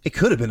 it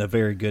could have been a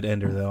very good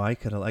ender, though. I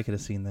could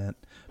have seen that.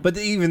 But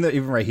even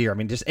right here, I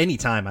mean, just any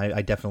time,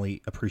 I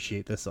definitely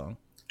appreciate this song.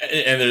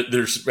 And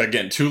there's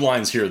again 2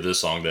 lines here of this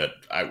song that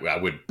I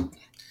would,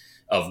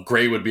 of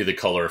gray would be the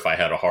color if I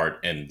had a heart,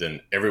 and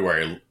then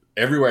everywhere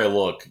I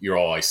look, you're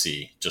all I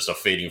see. Just a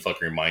fading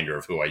fucking reminder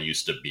of who I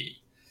used to be.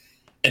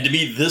 And to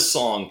me, this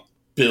song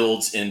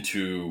builds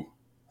into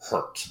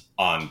Hurt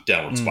on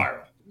Downward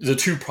Spiral. The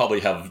 2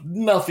 probably have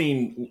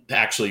nothing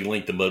actually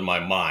linked them in my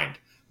mind.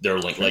 They're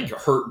linked. Like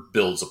Hurt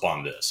builds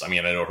upon this. I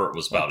mean, I know Hurt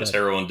was about his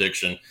heroin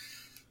addiction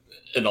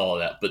and all of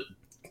that, but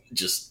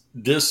just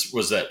this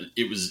was that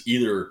it was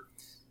either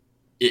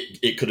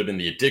it could have been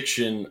the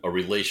addiction, a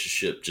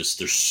relationship. Just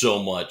there's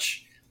so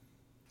much.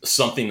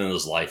 Something in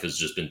his life has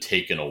just been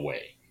taken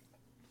away,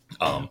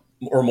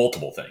 or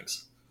multiple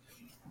things.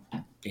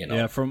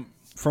 Yeah, from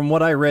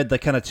what I read, the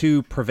kind of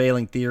 2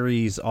 prevailing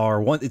theories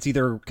are, one, it's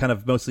either kind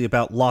of mostly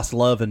about lost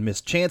love and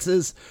missed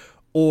chances,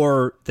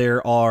 or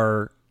there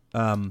are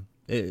a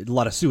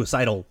lot of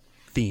suicidal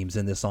themes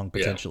in this song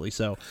potentially.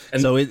 Yeah.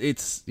 So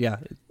it's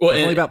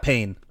only about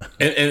pain.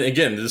 And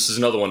again, this is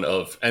another one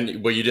of,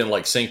 and well, you didn't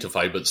like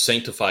Sanctified, but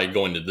Sanctified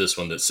going to this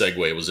one, that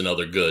segue was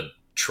another good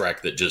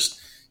track that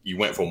just, you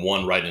went from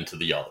one right into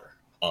the other.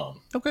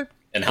 Okay.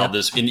 And how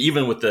this, and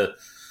even with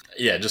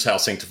just how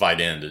Sanctified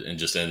ended, and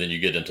then you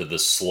get into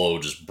this slow,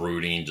 just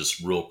brooding,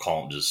 just real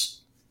calm,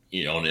 just,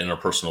 an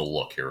interpersonal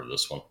look here of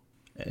this one.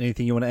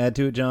 Anything you want to add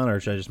to it, John, or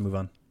should I just move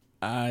on?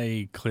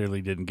 I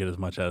clearly didn't get as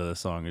much out of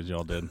this song as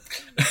y'all did.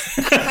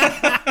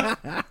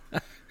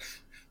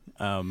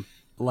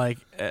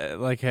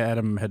 Like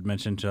Adam had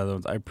mentioned to other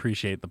ones, I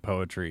appreciate the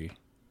poetry,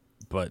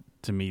 but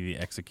to me the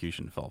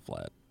execution fell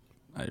flat.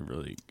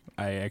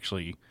 I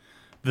actually,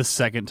 the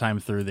second time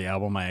through the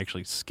album, I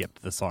actually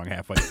skipped the song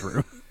halfway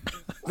through.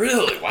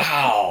 Really?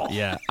 Wow.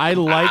 Yeah,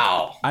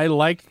 Wow. I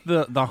liked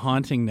the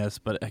hauntingness,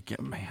 but again,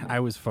 man, I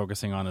was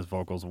focusing on his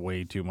vocals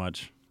way too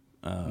much,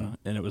 and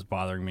it was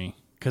bothering me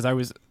because I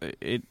was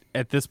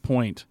at this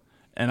point,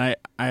 and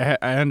I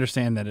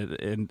understand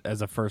that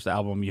as a first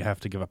album you have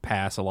to give a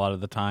pass a lot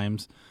of the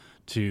times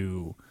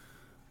to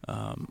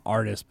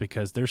artists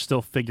because they're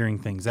still figuring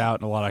things out,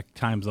 and a lot of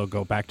times they'll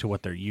go back to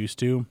what they're used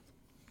to.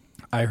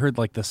 I heard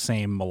like the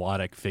same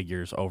melodic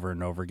figures over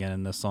and over again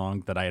in this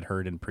song that I had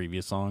heard in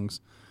previous songs.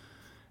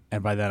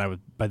 And by then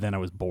I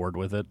was bored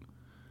with it.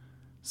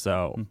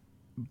 So,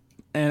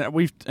 and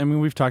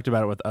we've talked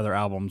about it with other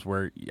albums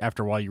where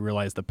after a while you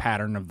realize the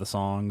pattern of the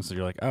songs. So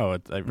you're like, oh,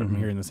 I'm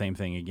hearing the same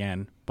thing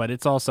again. But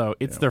it's also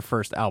their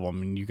first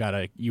album, and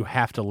you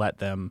have to let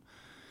them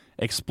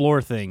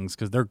explore things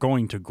because they're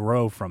going to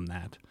grow from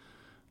that.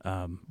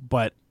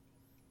 But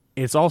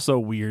it's also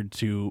weird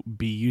to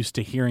be used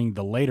to hearing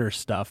the later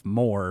stuff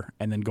more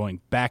and then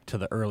going back to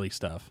the early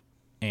stuff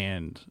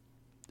and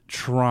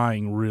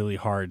trying really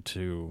hard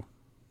to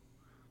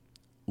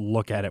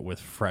look at it with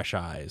fresh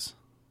eyes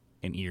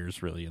and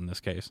ears, really, in this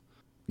case.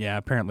 Yeah,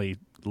 apparently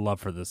love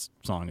for this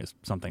song is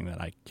something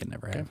that I can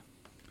never have.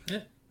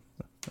 Yeah.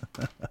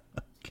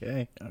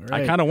 Okay, all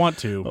right. I kind of want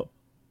to.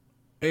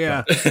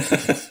 Yeah,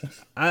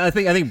 I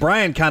think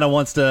Brian kind of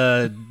wants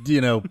to,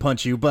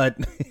 punch you, but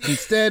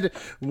instead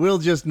we'll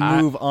just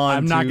move on.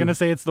 I'm not going to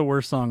say it's the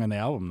worst song on the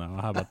album, though.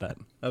 How about that?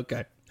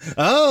 Okay.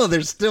 Oh,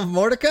 there's still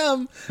more to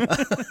come.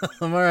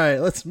 All right,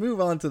 let's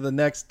move on to the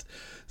next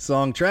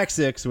song, track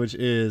 6, which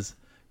is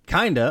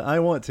Kinda I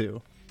Want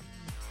To.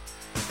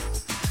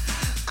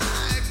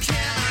 I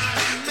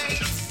cannot make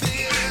this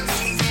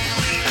feeling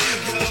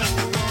go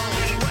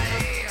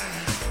away.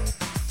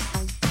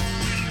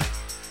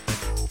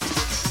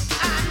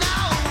 I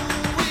know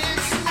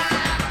it's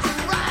not the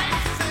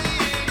right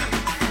thing,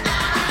 and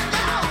I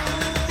know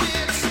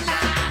it's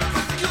not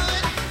the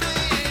good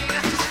thing.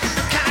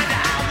 Kinda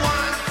I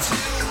want to.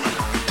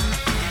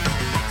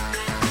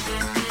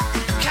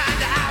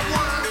 Kinda I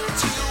want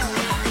to.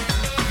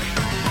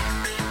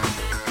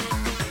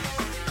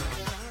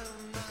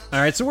 All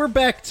right, so we're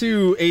back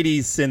to 80s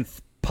synth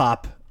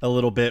pop a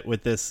little bit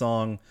with this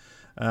song.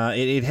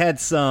 It had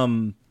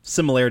some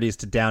similarities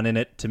to Down in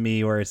It to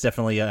me, where it's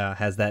definitely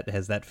has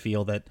that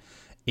feel, that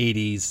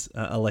 80s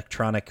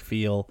electronic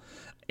feel.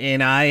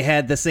 And I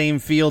had the same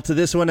feel to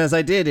this one as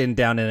I did in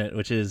Down in It,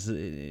 which is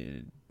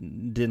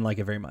didn't like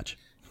it very much.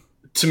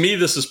 To me,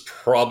 this is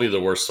probably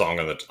the worst song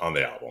on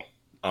the album.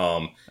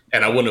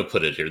 And I wouldn't have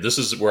put it here. This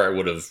is where I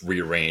would have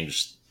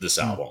rearranged this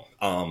album.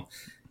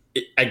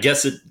 I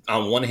guess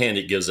on one hand,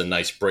 it gives a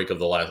nice break of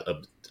the last.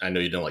 I know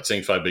you don't like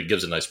Sanctified, but it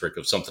gives a nice break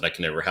of Something I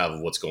Can Never Have, of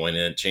what's going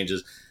in. It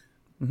changes.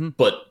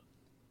 But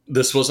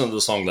this wasn't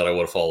the song that I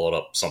would have followed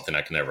up Something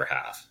I Can Never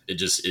Have. It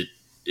just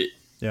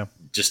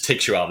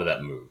takes you out of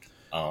that mood.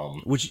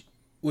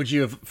 Would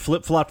you have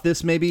flip-flopped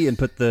this maybe and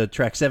put the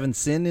track 7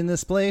 Sin in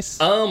this place?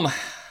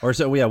 Or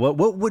so, yeah, what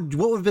would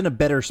have been a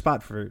better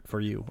spot for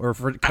you, or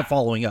for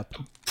following up?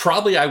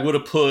 Probably I would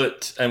have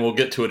put, and we'll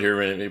get to it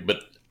here in a minute, but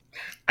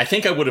I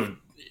think I would have,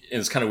 and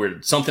it's kind of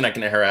weird, Something I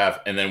Can Never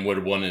Have, and then would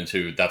have went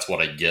into That's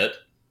What I Get,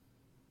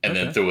 and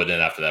then threw it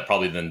in after that.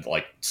 Probably then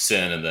like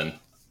Sin, and then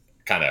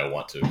Kinda I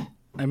Want To.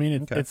 I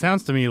mean, it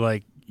sounds to me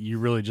like you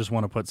really just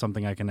want to put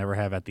Something I Can Never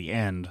Have at the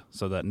end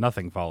so that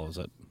nothing follows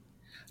it.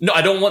 No,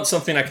 I don't want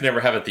Something I Can Never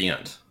Have at the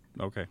end.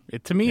 Okay.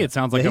 To me, it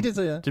sounds like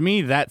to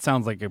me that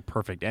sounds like a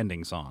perfect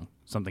ending song.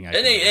 Something I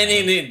And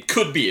it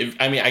could be.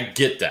 I mean, I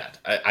get that.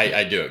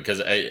 I do it because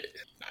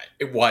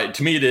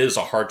to me it is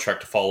a hard track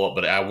to follow up,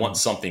 but I want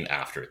something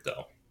after it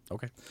though.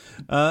 Okay.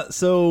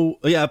 So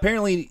yeah,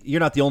 apparently you're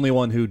not the only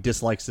one who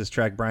dislikes this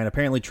track, Brian.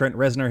 Apparently Trent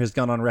Reznor has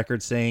gone on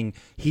record saying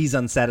he's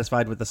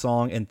unsatisfied with the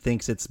song and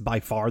thinks it's by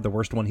far the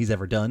worst one he's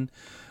ever done.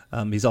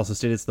 He's also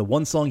stated it's the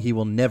one song he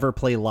will never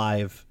play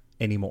live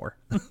anymore.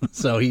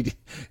 So he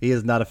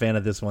is not a fan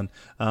of this one.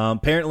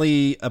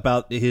 Apparently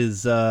about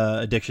his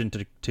addiction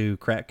to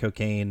crack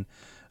cocaine,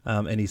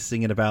 and he's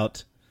singing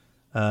about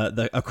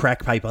a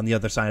crack pipe on the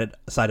other side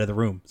of the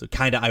room. So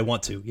Kinda I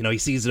Want To. He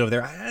sees it over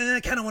there. I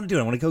kind of want to do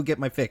it. I want to go get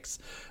my fix.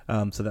 So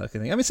that kind of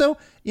thing. I mean, so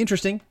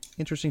interesting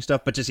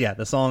stuff. But just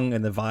the song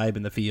and the vibe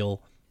and the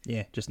feel.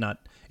 Yeah, just not.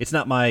 It's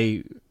not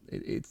my.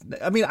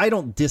 I mean, I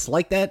don't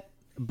dislike that,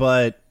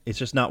 but it's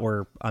just not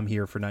where I'm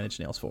here for Nine Inch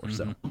Nails for.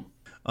 So.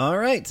 All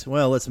right,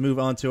 well, let's move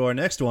on to our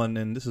next one,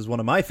 and this is one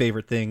of my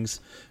favorite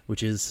things,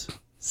 which is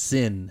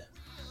Sin.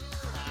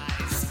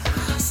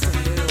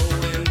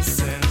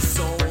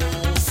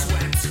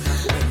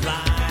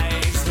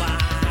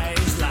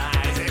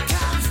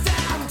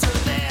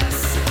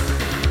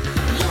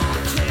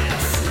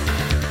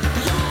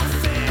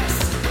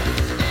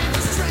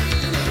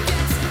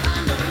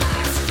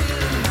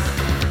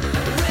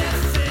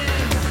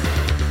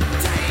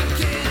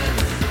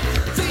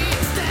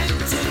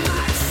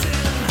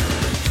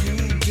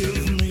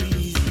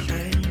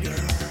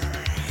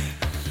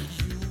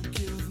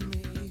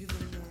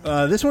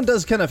 This one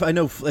does kind of,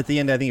 at the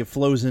end, I think it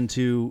flows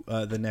into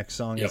the next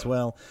song as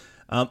well.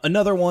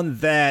 Another one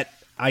that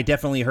I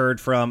definitely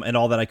heard from And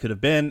All That I Could Have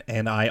Been,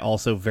 and I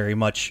also very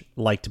much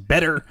liked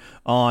better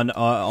on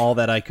All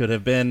That I Could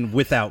Have Been,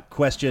 without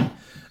question.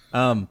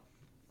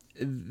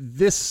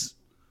 This,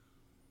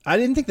 I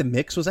didn't think the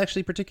mix was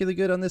actually particularly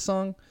good on this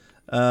song.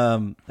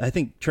 I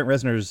think Trent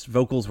Reznor's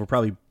vocals were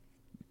probably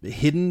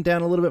hidden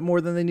down a little bit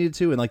more than they needed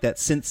to, and like that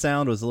synth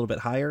sound was a little bit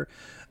higher.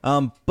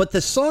 But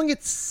the song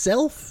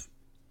itself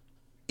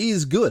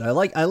is good. I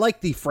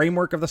like the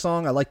framework of the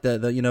song. I like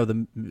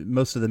the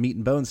most of the meat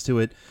and bones to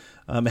it.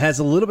 It has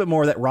a little bit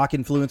more of that rock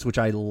influence, which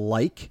I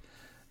like.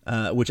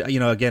 Which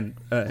again,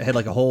 had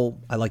like a whole.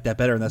 I like that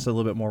better, and that's a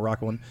little bit more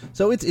rock one.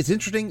 So it's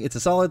interesting. It's a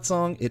solid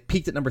song. It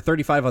peaked at number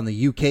 35 on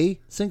the UK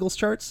singles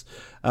charts.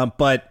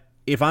 But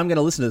if I'm going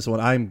to listen to this one,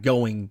 I'm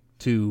going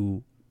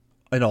to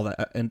And All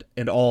That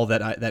and All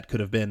That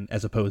Could Have Been,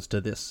 as opposed to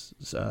this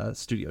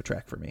studio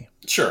track for me.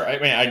 Sure, I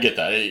mean I get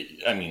that.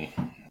 I mean,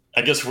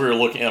 I guess we were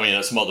looking. I mean,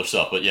 at some other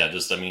stuff, but yeah,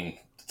 just I mean,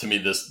 to me,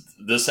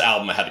 this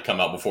album had to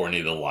come out before any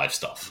of the live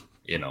stuff.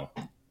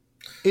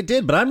 It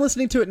did, but I'm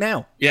listening to it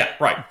now. Yeah,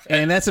 right.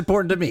 And that's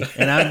important to me.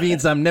 And that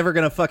means I'm never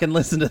going to fucking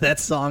listen to that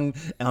song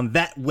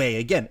that way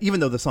again, even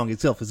though the song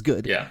itself is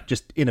good. Yeah.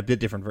 Just in a bit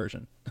different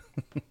version.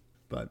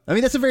 But, I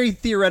mean, that's a very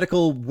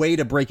theoretical way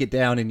to break it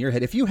down in your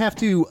head. If you have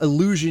to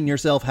illusion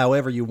yourself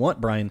however you want,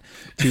 Brian,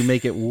 to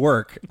make it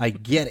work, I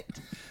get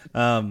it.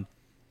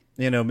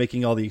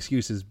 Making all the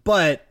excuses.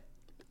 But,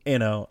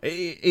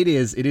 it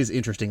is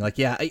interesting. Like,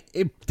 yeah,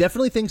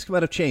 definitely things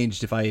might have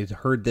changed if I had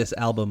heard this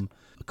album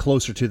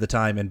closer to the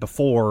time and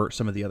before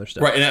some of the other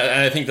stuff. Right,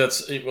 and I think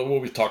that's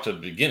what we talked at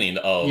the beginning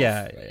of,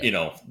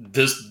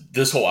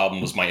 this whole album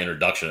was my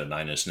introduction to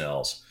Nine Inch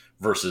Nails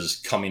versus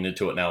coming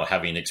into it now,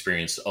 having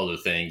experienced other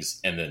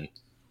things, and then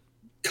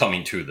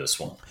coming to this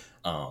one.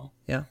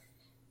 Yeah.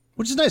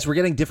 Which is nice. We're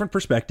getting different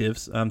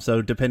perspectives.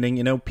 So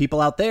depending, people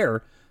out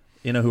there,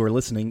 who are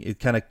listening,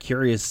 it's kind of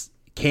curious.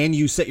 Can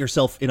you set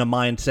yourself in a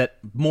mindset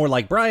more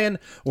like Brian,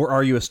 or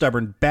are you a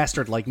stubborn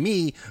bastard like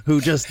me who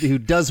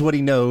does what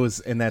he knows,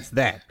 and that's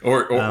that?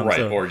 Or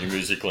you're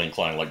musically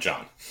inclined like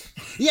John.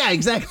 Yeah,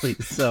 exactly.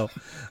 So,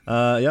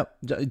 yep.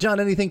 John,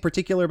 anything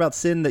particular about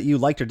Sin that you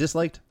liked or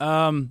disliked?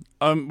 Well,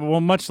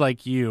 much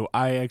like you,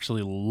 I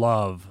actually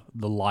love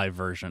the live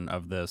version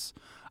of this.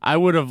 I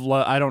would have.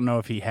 I don't know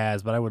if he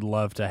has, but I would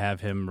love to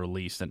have him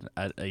release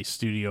a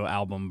studio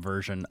album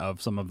version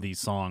of some of these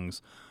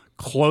songs,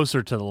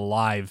 closer to the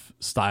live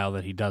style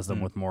that he does them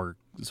with more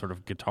sort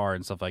of guitar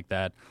and stuff like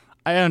that.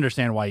 I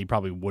understand why you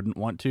probably wouldn't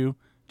want to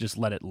just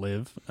let it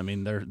live. I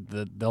mean,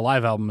 the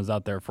live album is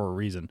out there for a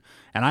reason,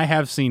 and I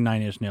have seen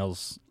Nine Inch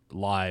Nails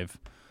live.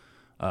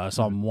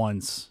 Saw them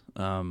once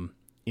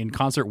in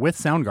concert with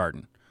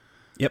Soundgarden.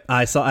 Yep,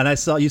 I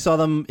saw you saw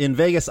them in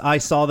Vegas. I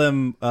saw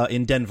them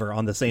in Denver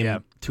on the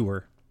same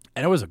tour,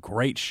 and it was a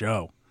great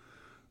show.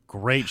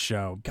 Great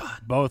show.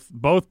 God,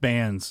 both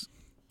bands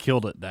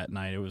killed it that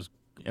night. It was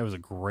a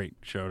great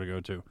show to go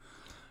to.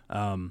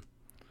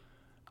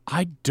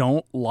 I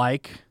don't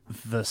like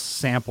the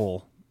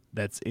sample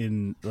that's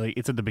in, like,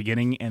 it's at the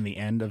beginning and the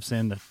end of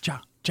Sin, the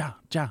cha cha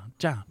cha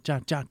cha cha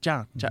cha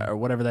cha cha, or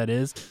whatever that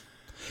is.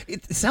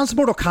 It sounds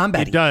Mortal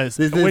Kombat. It does,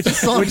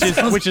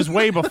 which is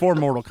way before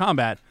Mortal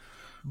Kombat.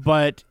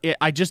 But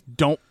I just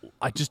don't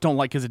like,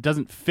 because it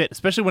doesn't fit,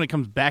 especially when it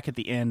comes back at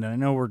the end. And I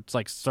know we're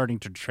like starting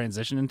to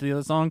transition into the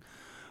other song,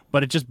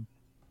 but it just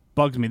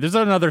bugs me. There's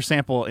another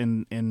sample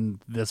in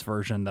this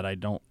version that I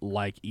don't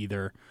like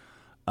either.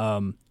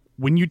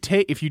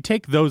 If you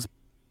take those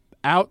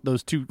out,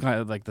 those two kind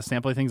of like the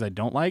sampling things I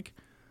don't like,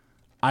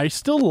 I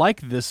still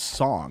like this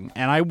song,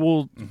 and I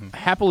will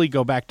happily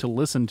go back to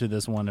listen to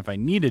this one if I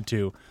needed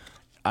to.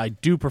 I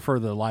do prefer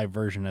the live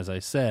version, as I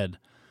said,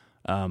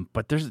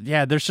 but there's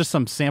just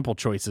some sample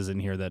choices in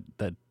here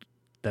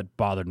that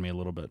bothered me a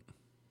little bit.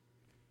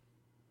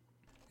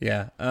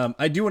 Yeah,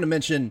 I do want to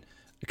mention,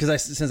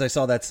 because since I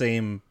saw that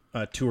same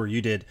tour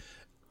you did,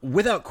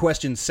 without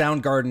question,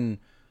 Soundgarden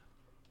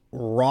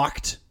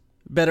rocked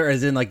better,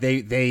 as in like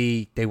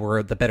they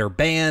were the better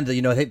band.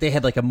 They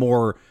had like a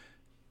more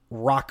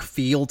rock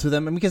feel to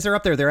them, and because they're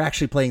up there, they're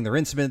actually playing their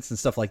instruments and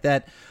stuff like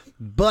that.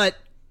 But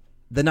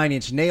the Nine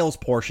Inch Nails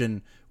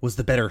portion was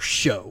the better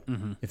show,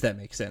 if that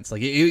makes sense.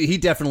 Like he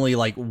definitely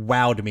like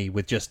wowed me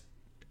with just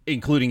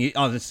including,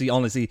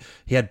 honestly,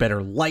 he had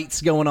better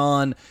lights going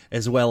on,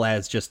 as well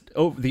as just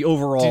the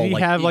overall. Did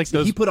he have like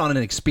those? He put on an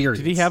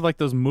experience. Did he have like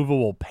those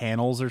movable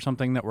panels or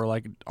something that were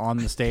like on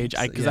the stage?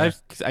 I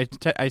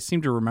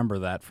seem to remember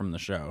that from the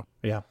show.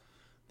 Yeah,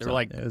 they were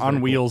like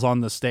on wheels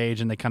on the stage,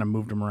 and they kind of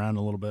moved them around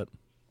a little bit.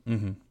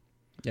 Mm-hmm.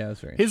 Yeah, that's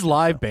very. His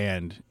live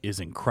band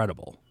is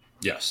incredible.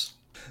 Yes.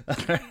 All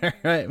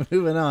right,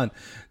 moving on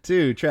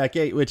to track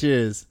 8, which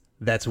is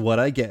 "That's What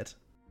I Get."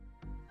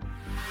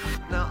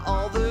 Now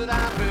all that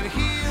I've been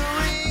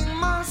hearing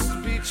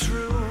must be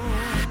true.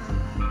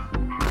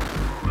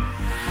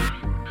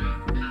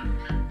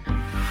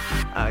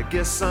 I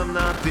guess I'm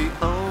not the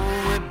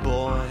only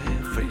boy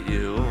for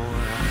you.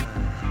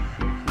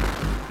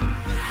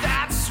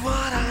 That's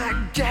what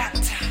I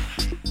get.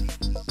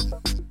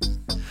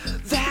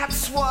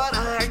 That's what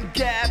I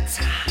get.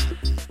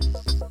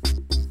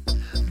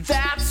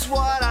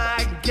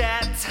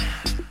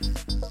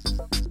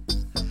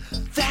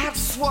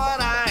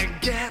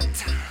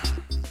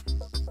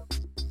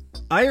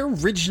 I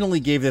originally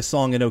gave this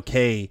song an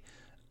okay,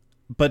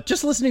 but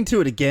just listening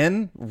to it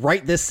again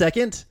right this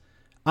second,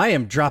 I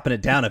am dropping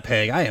it down a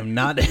peg. I am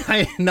not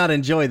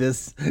enjoy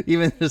this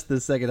even just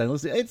the second I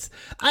listen.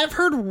 I've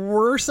heard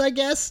worse, I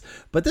guess,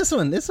 but this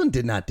one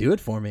did not do it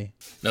for me.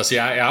 Now, see,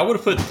 I would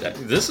have put,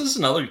 this is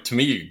another, to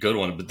me, good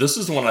one, but this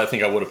is the one I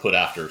think I would have put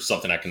after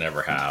Something I Can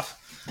Never Have.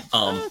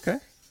 Okay.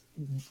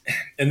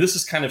 And this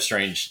is kind of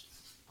strange.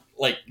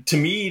 Like, to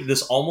me,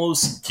 this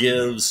almost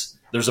gives,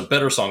 there's a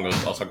better song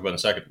I'll talk about in a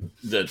second,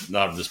 that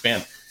not of this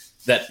band,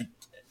 that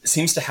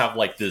seems to have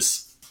like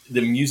this,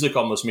 the music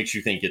almost makes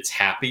you think it's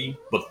happy,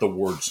 but the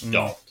words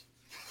don't.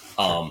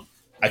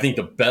 I think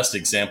the best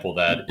example of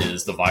that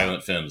is the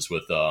Violent Femmes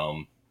with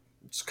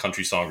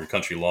Country Song or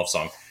Country Love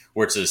Song,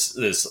 where it's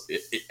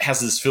it has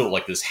this feel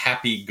like this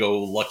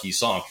happy-go-lucky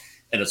song,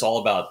 and it's all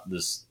about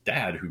this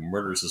dad who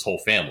murders his whole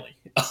family.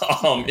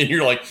 And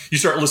you're like, you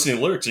start listening to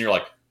the lyrics, and you're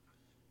like,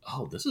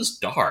 oh, this is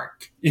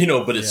dark,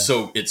 but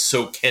it's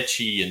so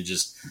catchy and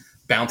just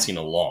bouncing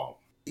along.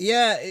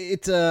 Yeah,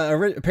 it's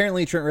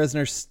apparently Trent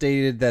Reznor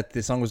stated that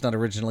the song was not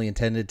originally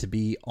intended to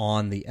be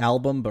on the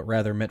album, but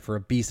rather meant for a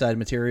B-side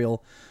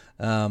material.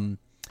 And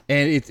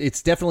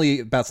it's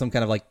definitely about some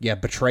kind of like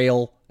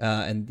betrayal,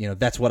 and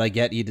that's what I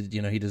get. He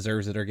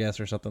deserves it, or guess,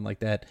 or something like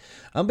that.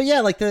 But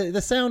yeah, like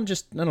the sound,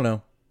 just I don't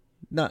know,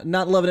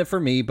 not loving it for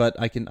me, but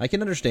I can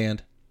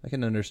understand. I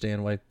can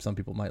understand why some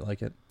people might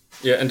like it.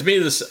 Yeah, and to me,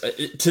 this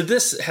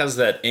has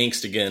that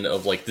angst again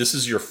of like, this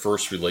is your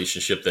first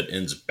relationship that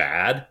ends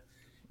bad,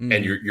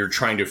 and you're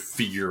trying to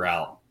figure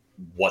out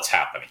what's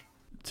happening.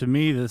 To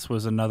me, this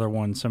was another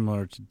one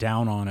similar to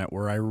Down on It,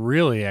 where I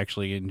really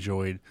actually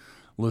enjoyed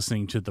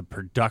listening to the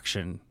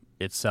production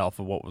itself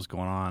of what was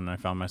going on. And I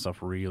found myself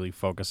really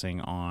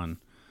focusing on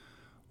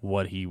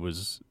what he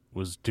was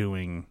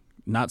doing,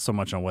 not so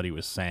much on what he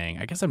was saying.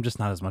 I guess I'm just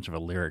not as much of a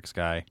lyrics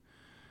guy.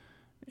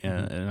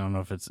 And I don't know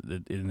if it's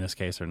in this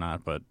case or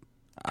not, but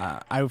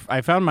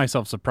I found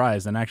myself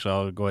surprised. And actually,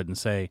 I'll go ahead and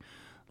say,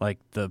 like,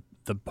 the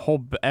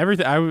whole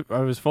everything I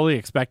was fully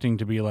expecting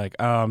to be like,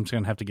 oh, I'm just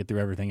gonna have to get through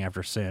everything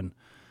after Sin,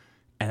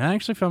 and I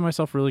actually found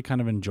myself really kind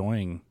of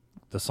enjoying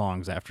the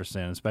songs after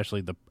Sin,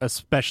 especially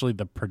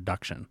the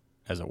production,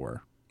 as it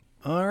were.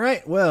 All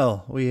right,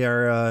 well, we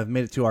are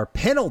made it to our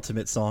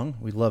penultimate song.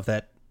 We love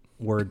that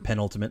word,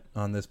 penultimate,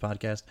 on this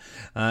podcast,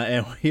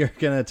 and we are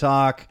gonna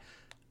talk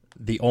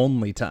The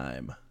Only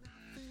Time.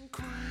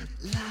 Quite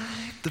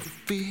like the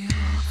feel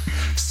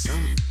of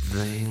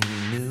something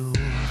new.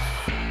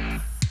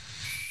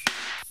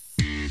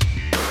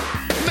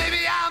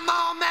 Maybe I'm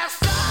all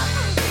messed up.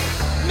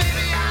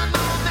 Maybe I'm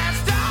all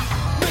messed up.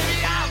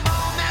 Maybe I'm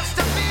all messed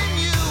up in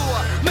you.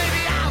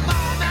 Maybe I'm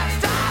all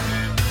messed up.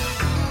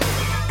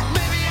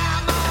 Maybe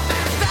I'm all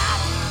messed up.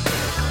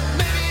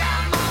 Maybe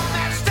I'm all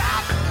messed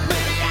up.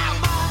 Maybe I'm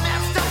all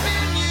messed up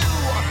in you.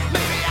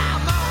 Maybe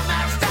I'm all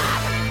messed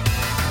up.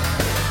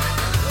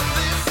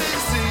 This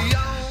is the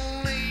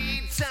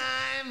only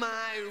time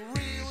I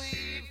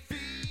really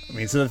feel. I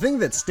mean, so the thing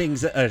that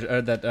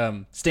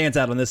stands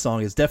out on this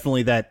song is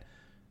definitely that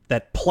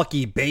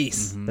plucky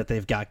bass that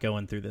they've got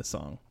going through this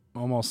song.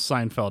 Almost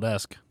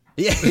Seinfeld-esque.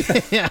 Yeah,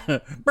 yeah,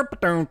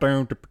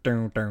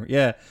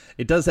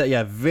 it does that.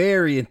 Yeah,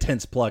 very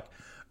intense pluck.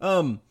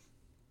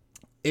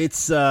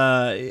 It's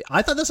I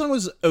thought this one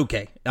was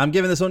okay. I'm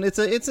giving this one.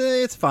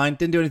 It's fine.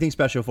 Didn't do anything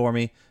special for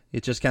me.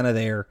 It's just kind of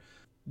there.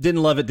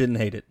 Didn't love it. Didn't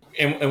hate it.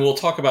 And we'll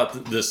talk about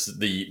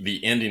the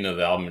ending of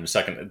the album in a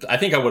second. I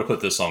think I would have put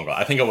this song on.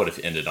 I think I would have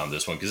ended on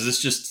this one, because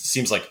this just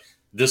seems like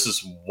this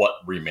is what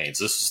remains.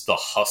 This is the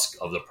husk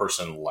of the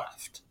person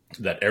left.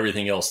 That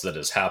everything else that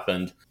has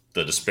happened,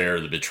 the despair,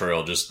 the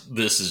betrayal, this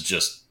is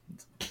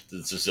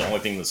the only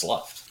thing that's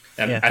left.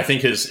 And Yeah. I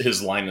think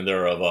his line in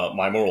there of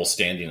my moral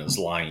standing is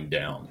lying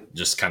down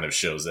just kind of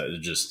shows that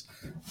it just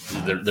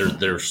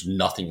there's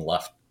nothing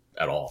left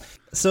at all.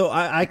 So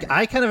I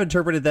kind of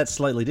interpreted that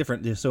slightly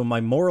different. So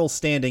my moral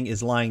standing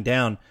is lying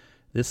down.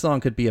 This song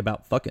could be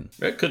about fucking.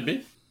 It could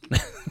be.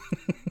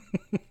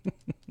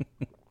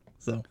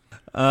 So,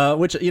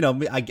 which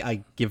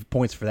I give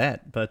points for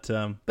that, but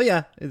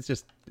yeah, it's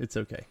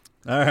okay.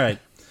 All right,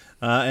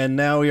 and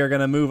now we are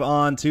gonna move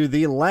on to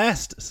the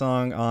last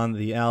song on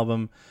the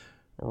album,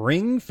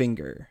 Ring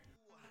Finger.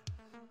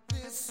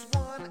 This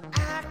one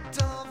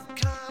act of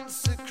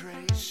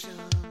consecration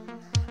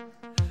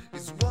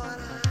is what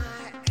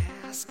I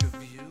ask of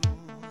you.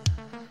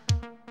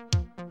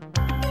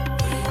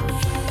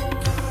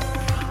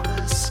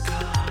 Promise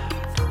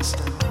carved in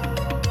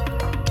stone,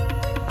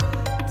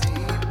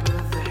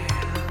 deeper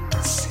than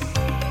the sea.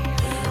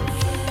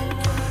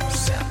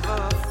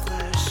 Sever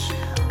flesh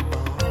and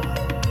bone,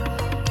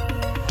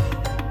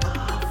 and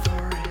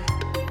offer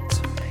it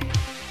to me.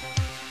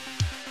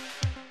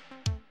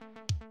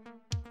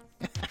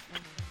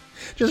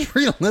 Just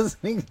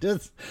re-listening to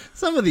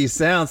some of these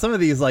sounds, some of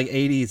these like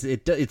 80s,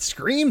 it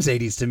screams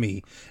 80s to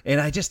me, and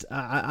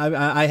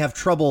I have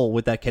trouble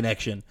with that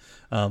connection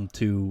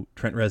to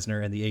Trent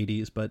Reznor and the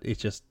 80s, but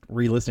it's just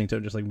re-listening to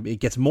it, just like it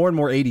gets more and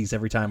more 80s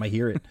every time I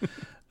hear it.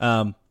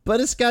 But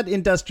it's got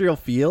industrial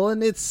feel,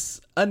 and it's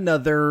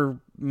another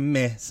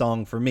meh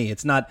song for me.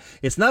 It's not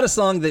a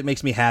song that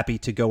makes me happy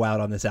to go out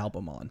on this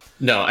album on.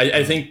 No,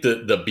 I think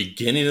the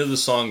beginning of the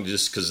song,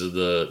 just because of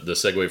the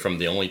segue from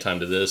The Only Time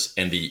to this,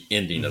 and the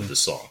ending of the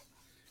song.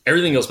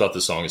 Everything else about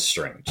the song is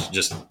strange.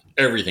 Just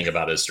everything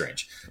about it is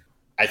strange.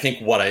 I think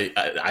what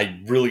I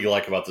really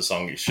like about the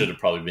song, it should have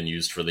probably been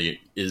used for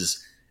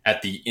is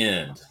at the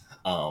end,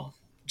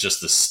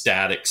 just the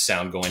static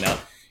sound going out.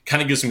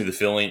 Kind of gives me the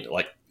feeling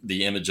like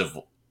the image of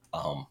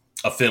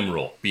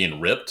ephemeral being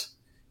ripped,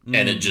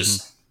 and it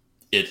just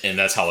and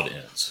that's how it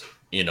ends.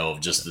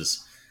 Of just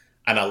this,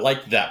 and I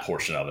like that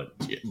portion of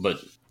it.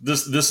 But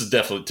this is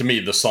definitely, to me,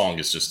 the song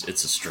is just,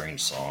 it's a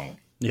strange song.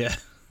 Yeah,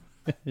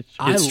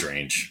 it's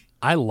strange.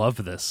 I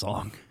love this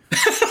song.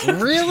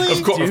 Really?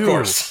 Of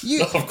course.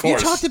 You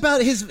talked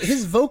about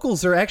his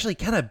vocals are actually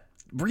kind of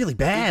really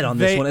bad on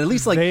this one. At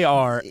least they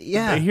are.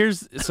 Yeah.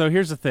 Here's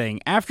the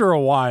thing. After a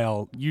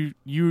while,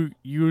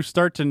 you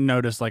start to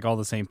notice like all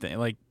the same thing.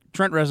 Like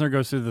Trent Reznor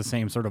goes through the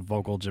same sort of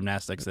vocal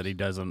gymnastics that he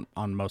does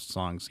on most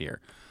songs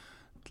here.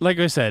 Like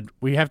I said,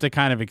 we have to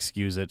kind of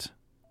excuse it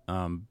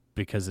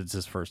because it's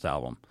his first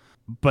album.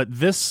 But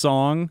this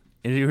song,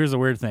 here's the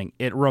weird thing.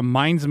 It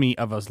reminds me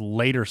of a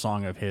later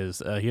song of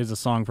his. He has a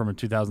song from a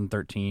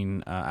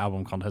 2013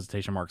 album called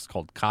Hesitation Marks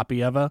called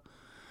Copy of a.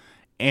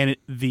 And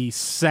the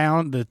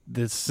sound, the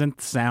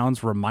synth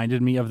sounds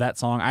reminded me of that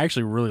song. I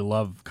actually really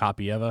love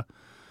Copy of a.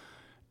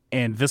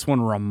 And this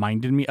one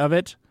reminded me of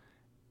it.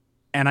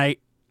 And I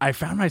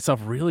found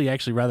myself really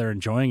actually rather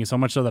enjoying it, so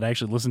much so that I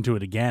actually listened to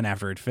it again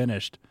after it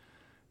finished.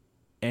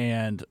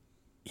 And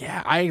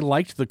yeah, I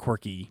liked the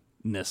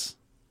quirkiness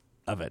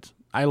of it.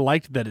 I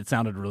liked that it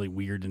sounded really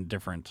weird and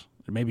different.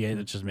 Maybe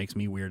it just makes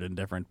me weird and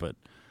different, but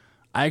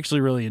I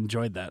actually really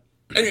enjoyed that.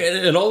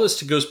 And all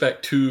this goes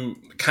back to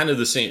kind of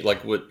the same,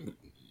 like what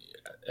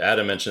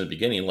Adam mentioned at the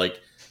beginning,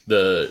 like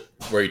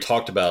where he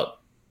talked about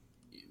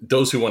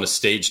those who want to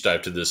stage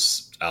dive to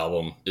this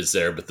album is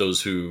there, but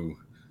those who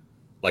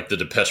like the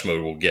Depeche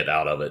Mode will get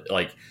out of it.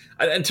 Like,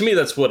 and to me,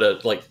 that's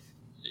what like,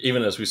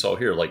 even as we saw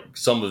here, like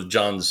some of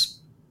John's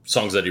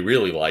songs that he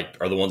really liked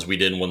are the ones we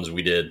did and ones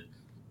he did,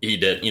 I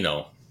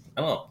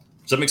don't know.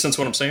 Does that make sense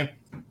what I'm saying?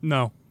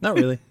 No. Not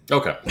really.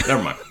 Okay.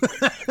 Never mind.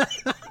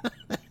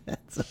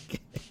 That's okay.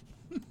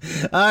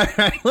 All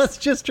right, let's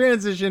just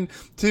transition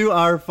to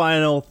our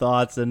final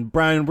thoughts. And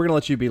Brian, we're going to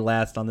let you be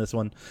last on this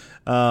one.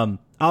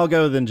 I'll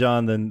go, then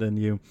John, then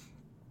you.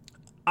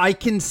 I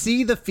can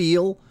see the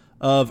feel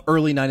of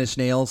early Nine Inch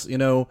Nails.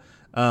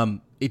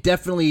 It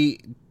definitely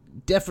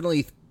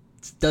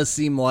does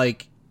seem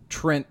like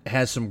Trent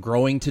has some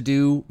growing to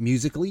do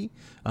musically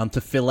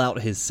to fill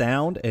out his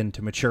sound and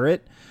to mature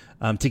it,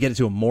 to get it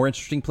to a more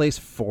interesting place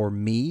for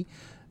me.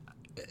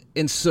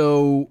 And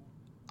so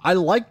I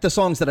like the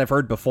songs that I've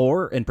heard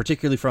before, and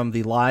particularly from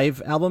the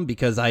live album,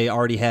 because I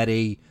already had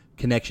a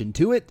connection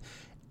to it.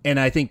 And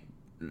I think,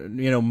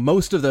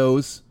 most of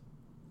those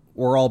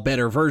were all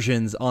better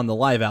versions on the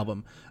live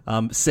album,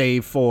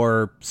 save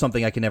for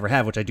Something I Can Never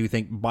Have, which I do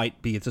think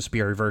might be its a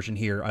superior version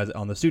here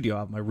on the studio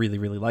album. I really,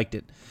 really liked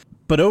it.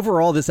 But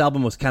overall, this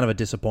album was kind of a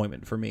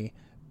disappointment for me,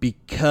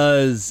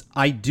 because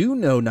I do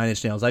know Nine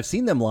Inch Nails. I've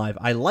seen them live.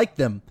 I like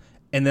them.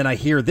 And then I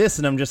hear this,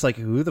 and I'm just like,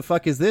 who the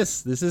fuck is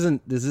this? This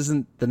isn't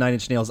the Nine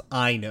Inch Nails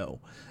I know.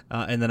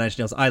 And the Nine Inch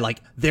Nails I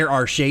like. There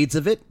are shades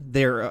of it.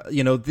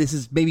 This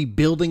is maybe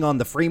building on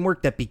the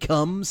framework that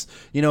becomes,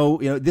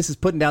 this is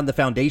putting down the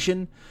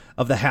foundation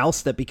of the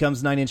house that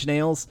becomes Nine Inch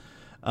Nails.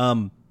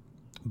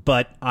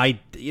 But I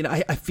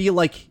feel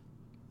like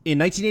in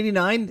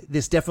 1989,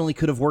 this definitely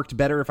could have worked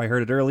better if I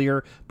heard it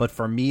earlier. But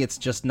for me, it's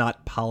just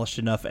not polished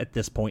enough at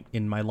this point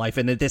in my life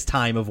and at this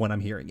time of when I'm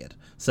hearing it.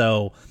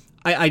 So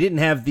I didn't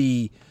have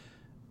the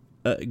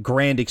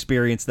grand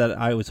experience that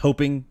I was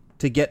hoping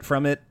to get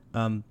from it.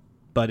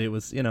 But it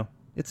was,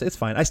 it's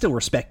fine. I still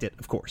respect it,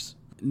 of course.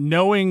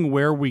 Knowing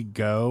where we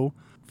go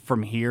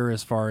from here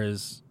as far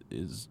as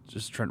is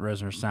just Trent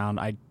Reznor's sound,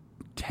 I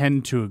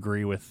tend to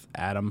agree with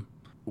Adam.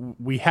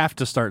 We have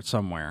to start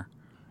somewhere.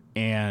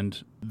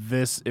 And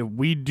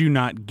we do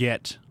not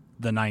get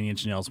the Nine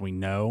Inch Nails we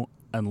know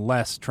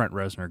unless Trent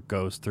Reznor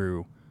goes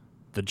through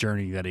the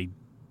journey that he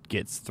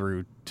gets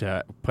through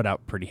to put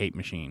out Pretty Hate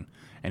Machine.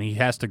 And he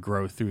has to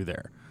grow through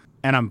there.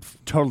 And I'm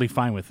totally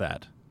fine with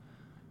that.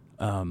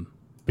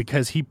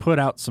 Because he put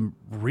out some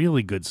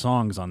really good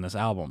songs on this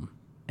album.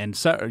 And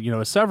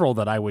several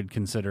that I would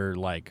consider,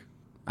 like,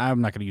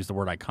 I'm not going to use the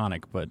word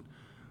iconic, but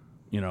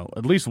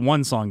at least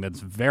one song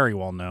that's very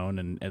well known,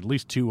 and at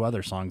least two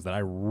other songs that I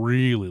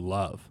really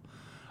love.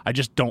 I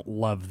just don't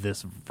love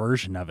this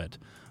version of it,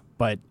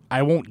 but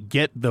I won't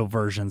get the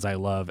versions I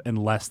love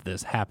unless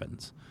this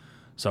happens.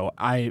 So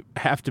I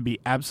have to be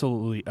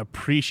absolutely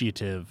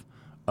appreciative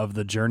of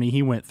the journey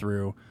he went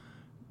through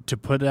to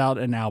put out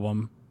an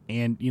album.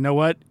 And you know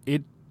what?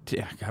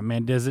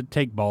 Does it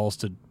take balls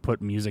to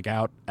put music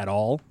out at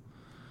all?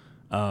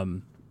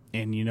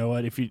 And you know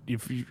what? If you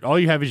all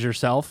you have is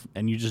yourself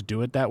and you just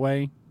do it that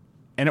way,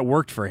 and it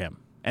worked for him,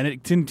 and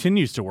it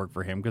continues to work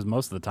for him because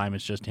most of the time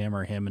it's just him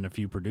and a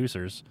few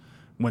producers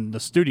when the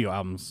studio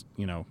albums,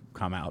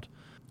 come out.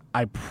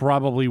 I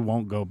probably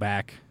won't go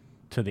back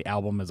to the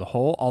album as a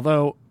whole,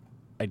 although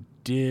I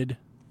did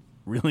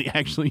really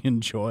actually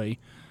enjoy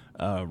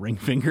Ring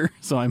Finger,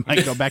 so I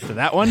might go back to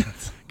that one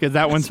because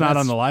that one's not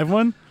on the live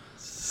one.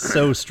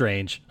 So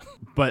strange.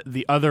 But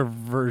the other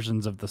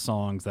versions of the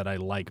songs that I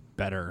like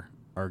better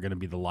are going to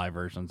be the live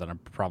versions, and I'm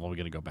probably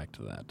going to go back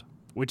to that,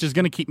 which is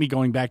going to keep me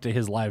going back to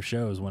his live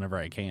shows whenever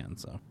I can.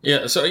 So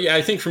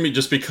I think for me,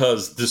 just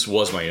because this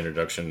was my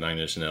introduction to Nine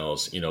Inch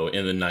Nails, in the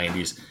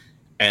 90s,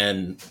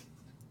 and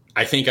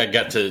I think I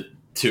got to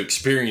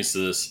experience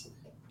this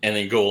and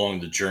then go along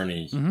the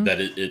journey that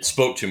it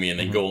spoke to me, and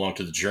then go along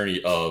to the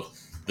journey of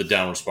the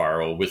Downward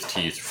Spiral, With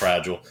Teeth,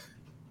 Fragile,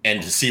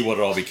 and to see what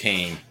it all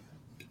became.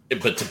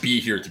 But to be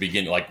here at the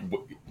beginning,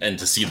 and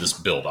to see this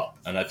build up,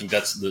 and I think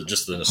that's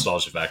just the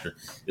nostalgia factor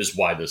is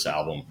why this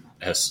album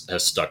has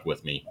stuck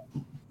with me.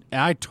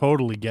 And I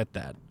totally get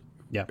that.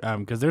 Yeah,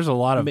 because there's a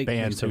lot of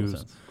bands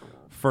whose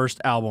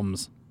first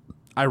albums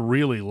I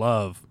really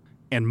love,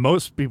 and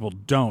most people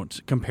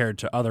don't compared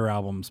to other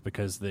albums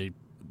because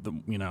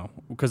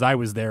because I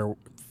was there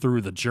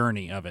through the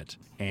journey of it,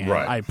 and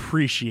right. I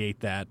appreciate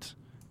that,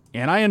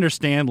 and I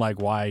understand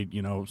why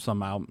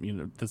some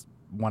album this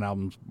one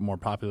album's more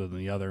popular than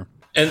the other.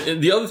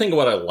 And the other thing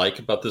what I like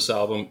about this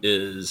album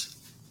is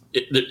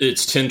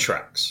it's 10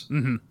 tracks.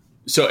 Mm-hmm.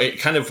 So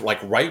it kind of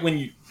right when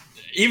you,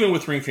 even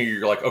with Ring Finger,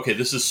 you're like, okay,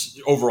 this is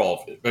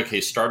overall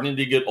starting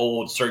to get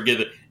old,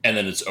 and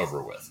then it's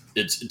over with.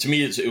 To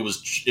me, it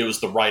was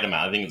the right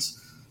amount. I think it's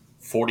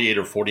 48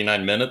 or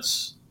 49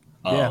 minutes.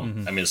 I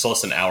mean, it's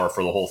less than an hour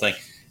for the whole thing,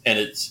 and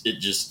it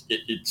just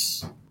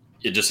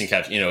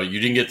encapsulates. You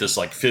didn't get this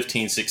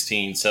 15,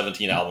 16,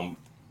 17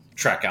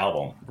 track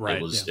album. Right.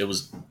 It was to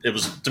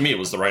me, it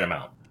was the right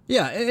amount.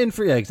 Yeah,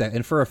 exactly.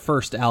 And for a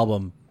first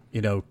album,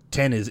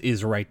 10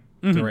 is right.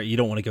 Right. You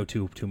don't want to go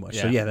too much.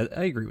 Yeah. So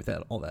I agree with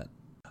that. All that.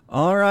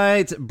 All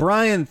right,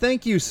 Brian,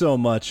 thank you so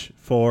much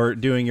for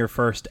doing your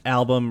first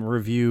album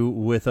review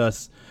with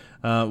us.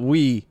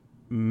 We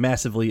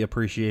massively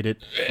appreciate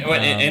it.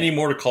 Any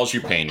more to cause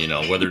you pain,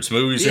 whether it's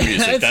movies or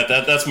music.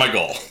 That's my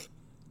goal.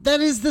 That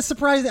is the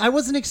surprise. I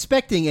wasn't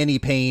expecting any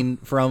pain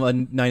from a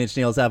Nine Inch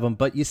Nails album,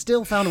 but you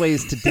still found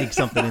ways to dig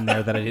something in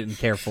there that I didn't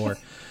care for.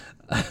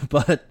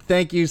 But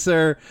thank you,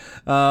 sir.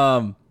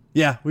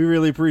 We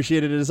really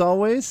appreciate it as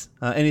always.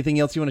 Anything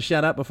else you want to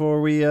shout out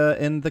before we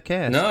end the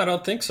cast? No, I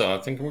don't think so. I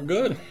think we're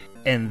good.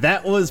 And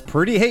that was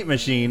Pretty Hate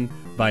Machine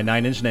by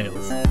Nine Inch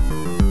Nails.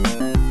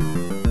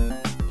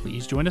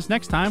 Please join us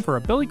next time for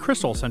a Billy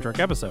Crystal-centric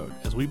episode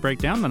as we break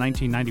down the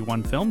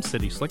 1991 film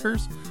City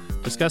Slickers,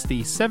 discuss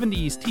the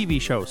 70s TV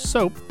show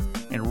Soap,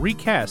 and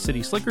recast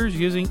City Slickers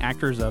using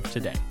actors of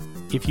today.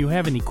 If you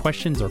have any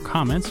questions or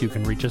comments, you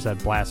can reach us at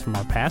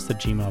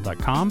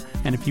blastfromourpast@gmail.com,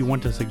 and if you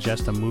want to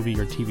suggest a movie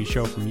or TV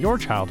show from your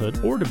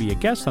childhood or to be a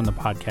guest on the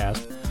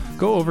podcast,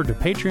 go over to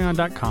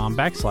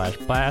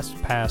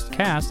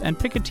patreon.com/blastpastcast and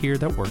pick a tier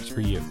that works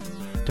for you.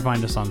 To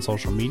find us on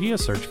social media,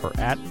 search for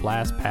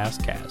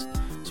 @blastpastcast.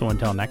 So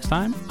until next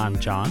time, I'm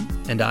John.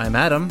 And I'm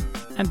Adam.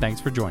 And thanks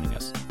for joining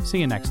us. See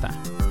you next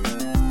time.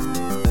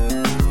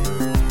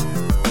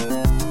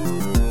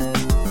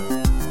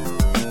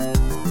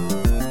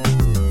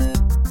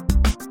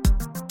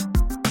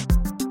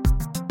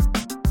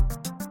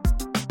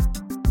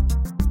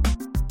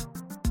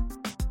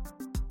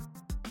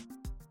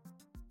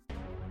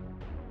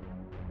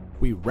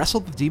 We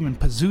wrestled the demon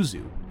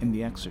Pazuzu in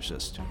The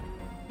Exorcist.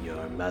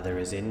 Your mother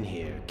is in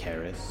here,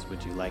 Karis.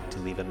 Would you like to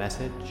leave a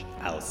message?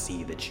 I'll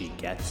see that she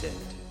gets it.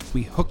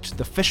 We hooked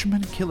the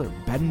fisherman killer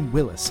Ben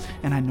Willis,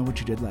 and I Know What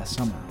You Did Last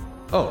Summer.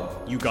 Oh,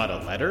 you got a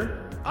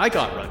letter? I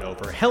got run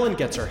over, Helen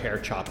gets her hair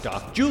chopped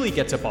off, Julie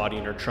gets a body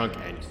in her trunk,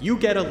 and you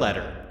get a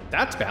letter.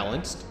 That's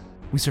balanced.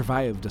 We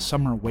survived a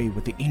summer away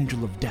with the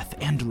angel of death,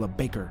 Angela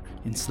Baker,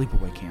 in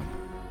Sleepaway Camp.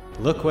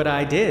 Look what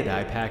I did.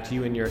 I packed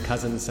you and your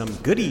cousin some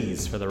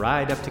goodies for the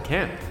ride up to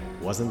camp.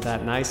 Wasn't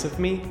that nice of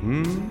me?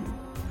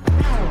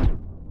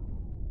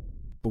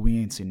 But we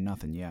ain't seen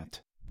nothing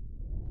yet.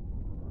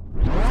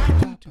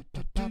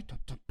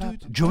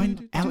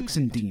 Join Alex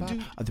and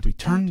Dean of the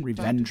Return,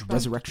 Revenge,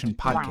 Resurrection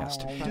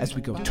podcast as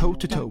we go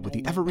toe-to-toe with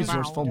the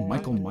ever-resourceful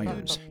Michael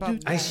Myers.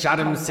 I shot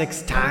him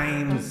 6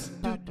 times.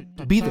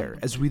 Be there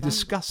as we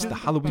discuss the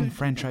Halloween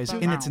franchise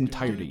in its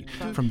entirety,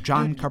 from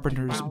John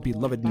Carpenter's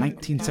beloved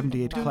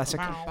 1978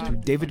 classic to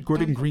David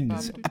Gordon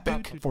Green's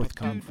epic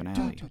forthcoming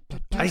finale.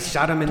 I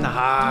shot him in the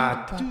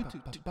heart.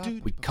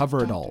 We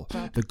cover it all,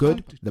 the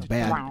good, the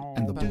bad,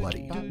 and the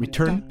bloody.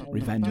 Return,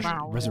 Revenge,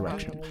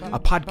 Resurrection, a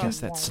podcast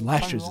that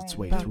slashes its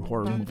way through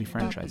horror movie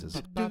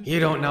franchises. You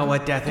don't know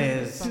what death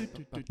is.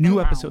 New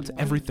episodes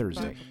every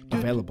Thursday,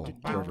 available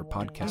wherever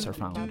podcasts are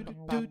found.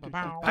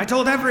 I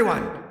told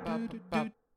everyone!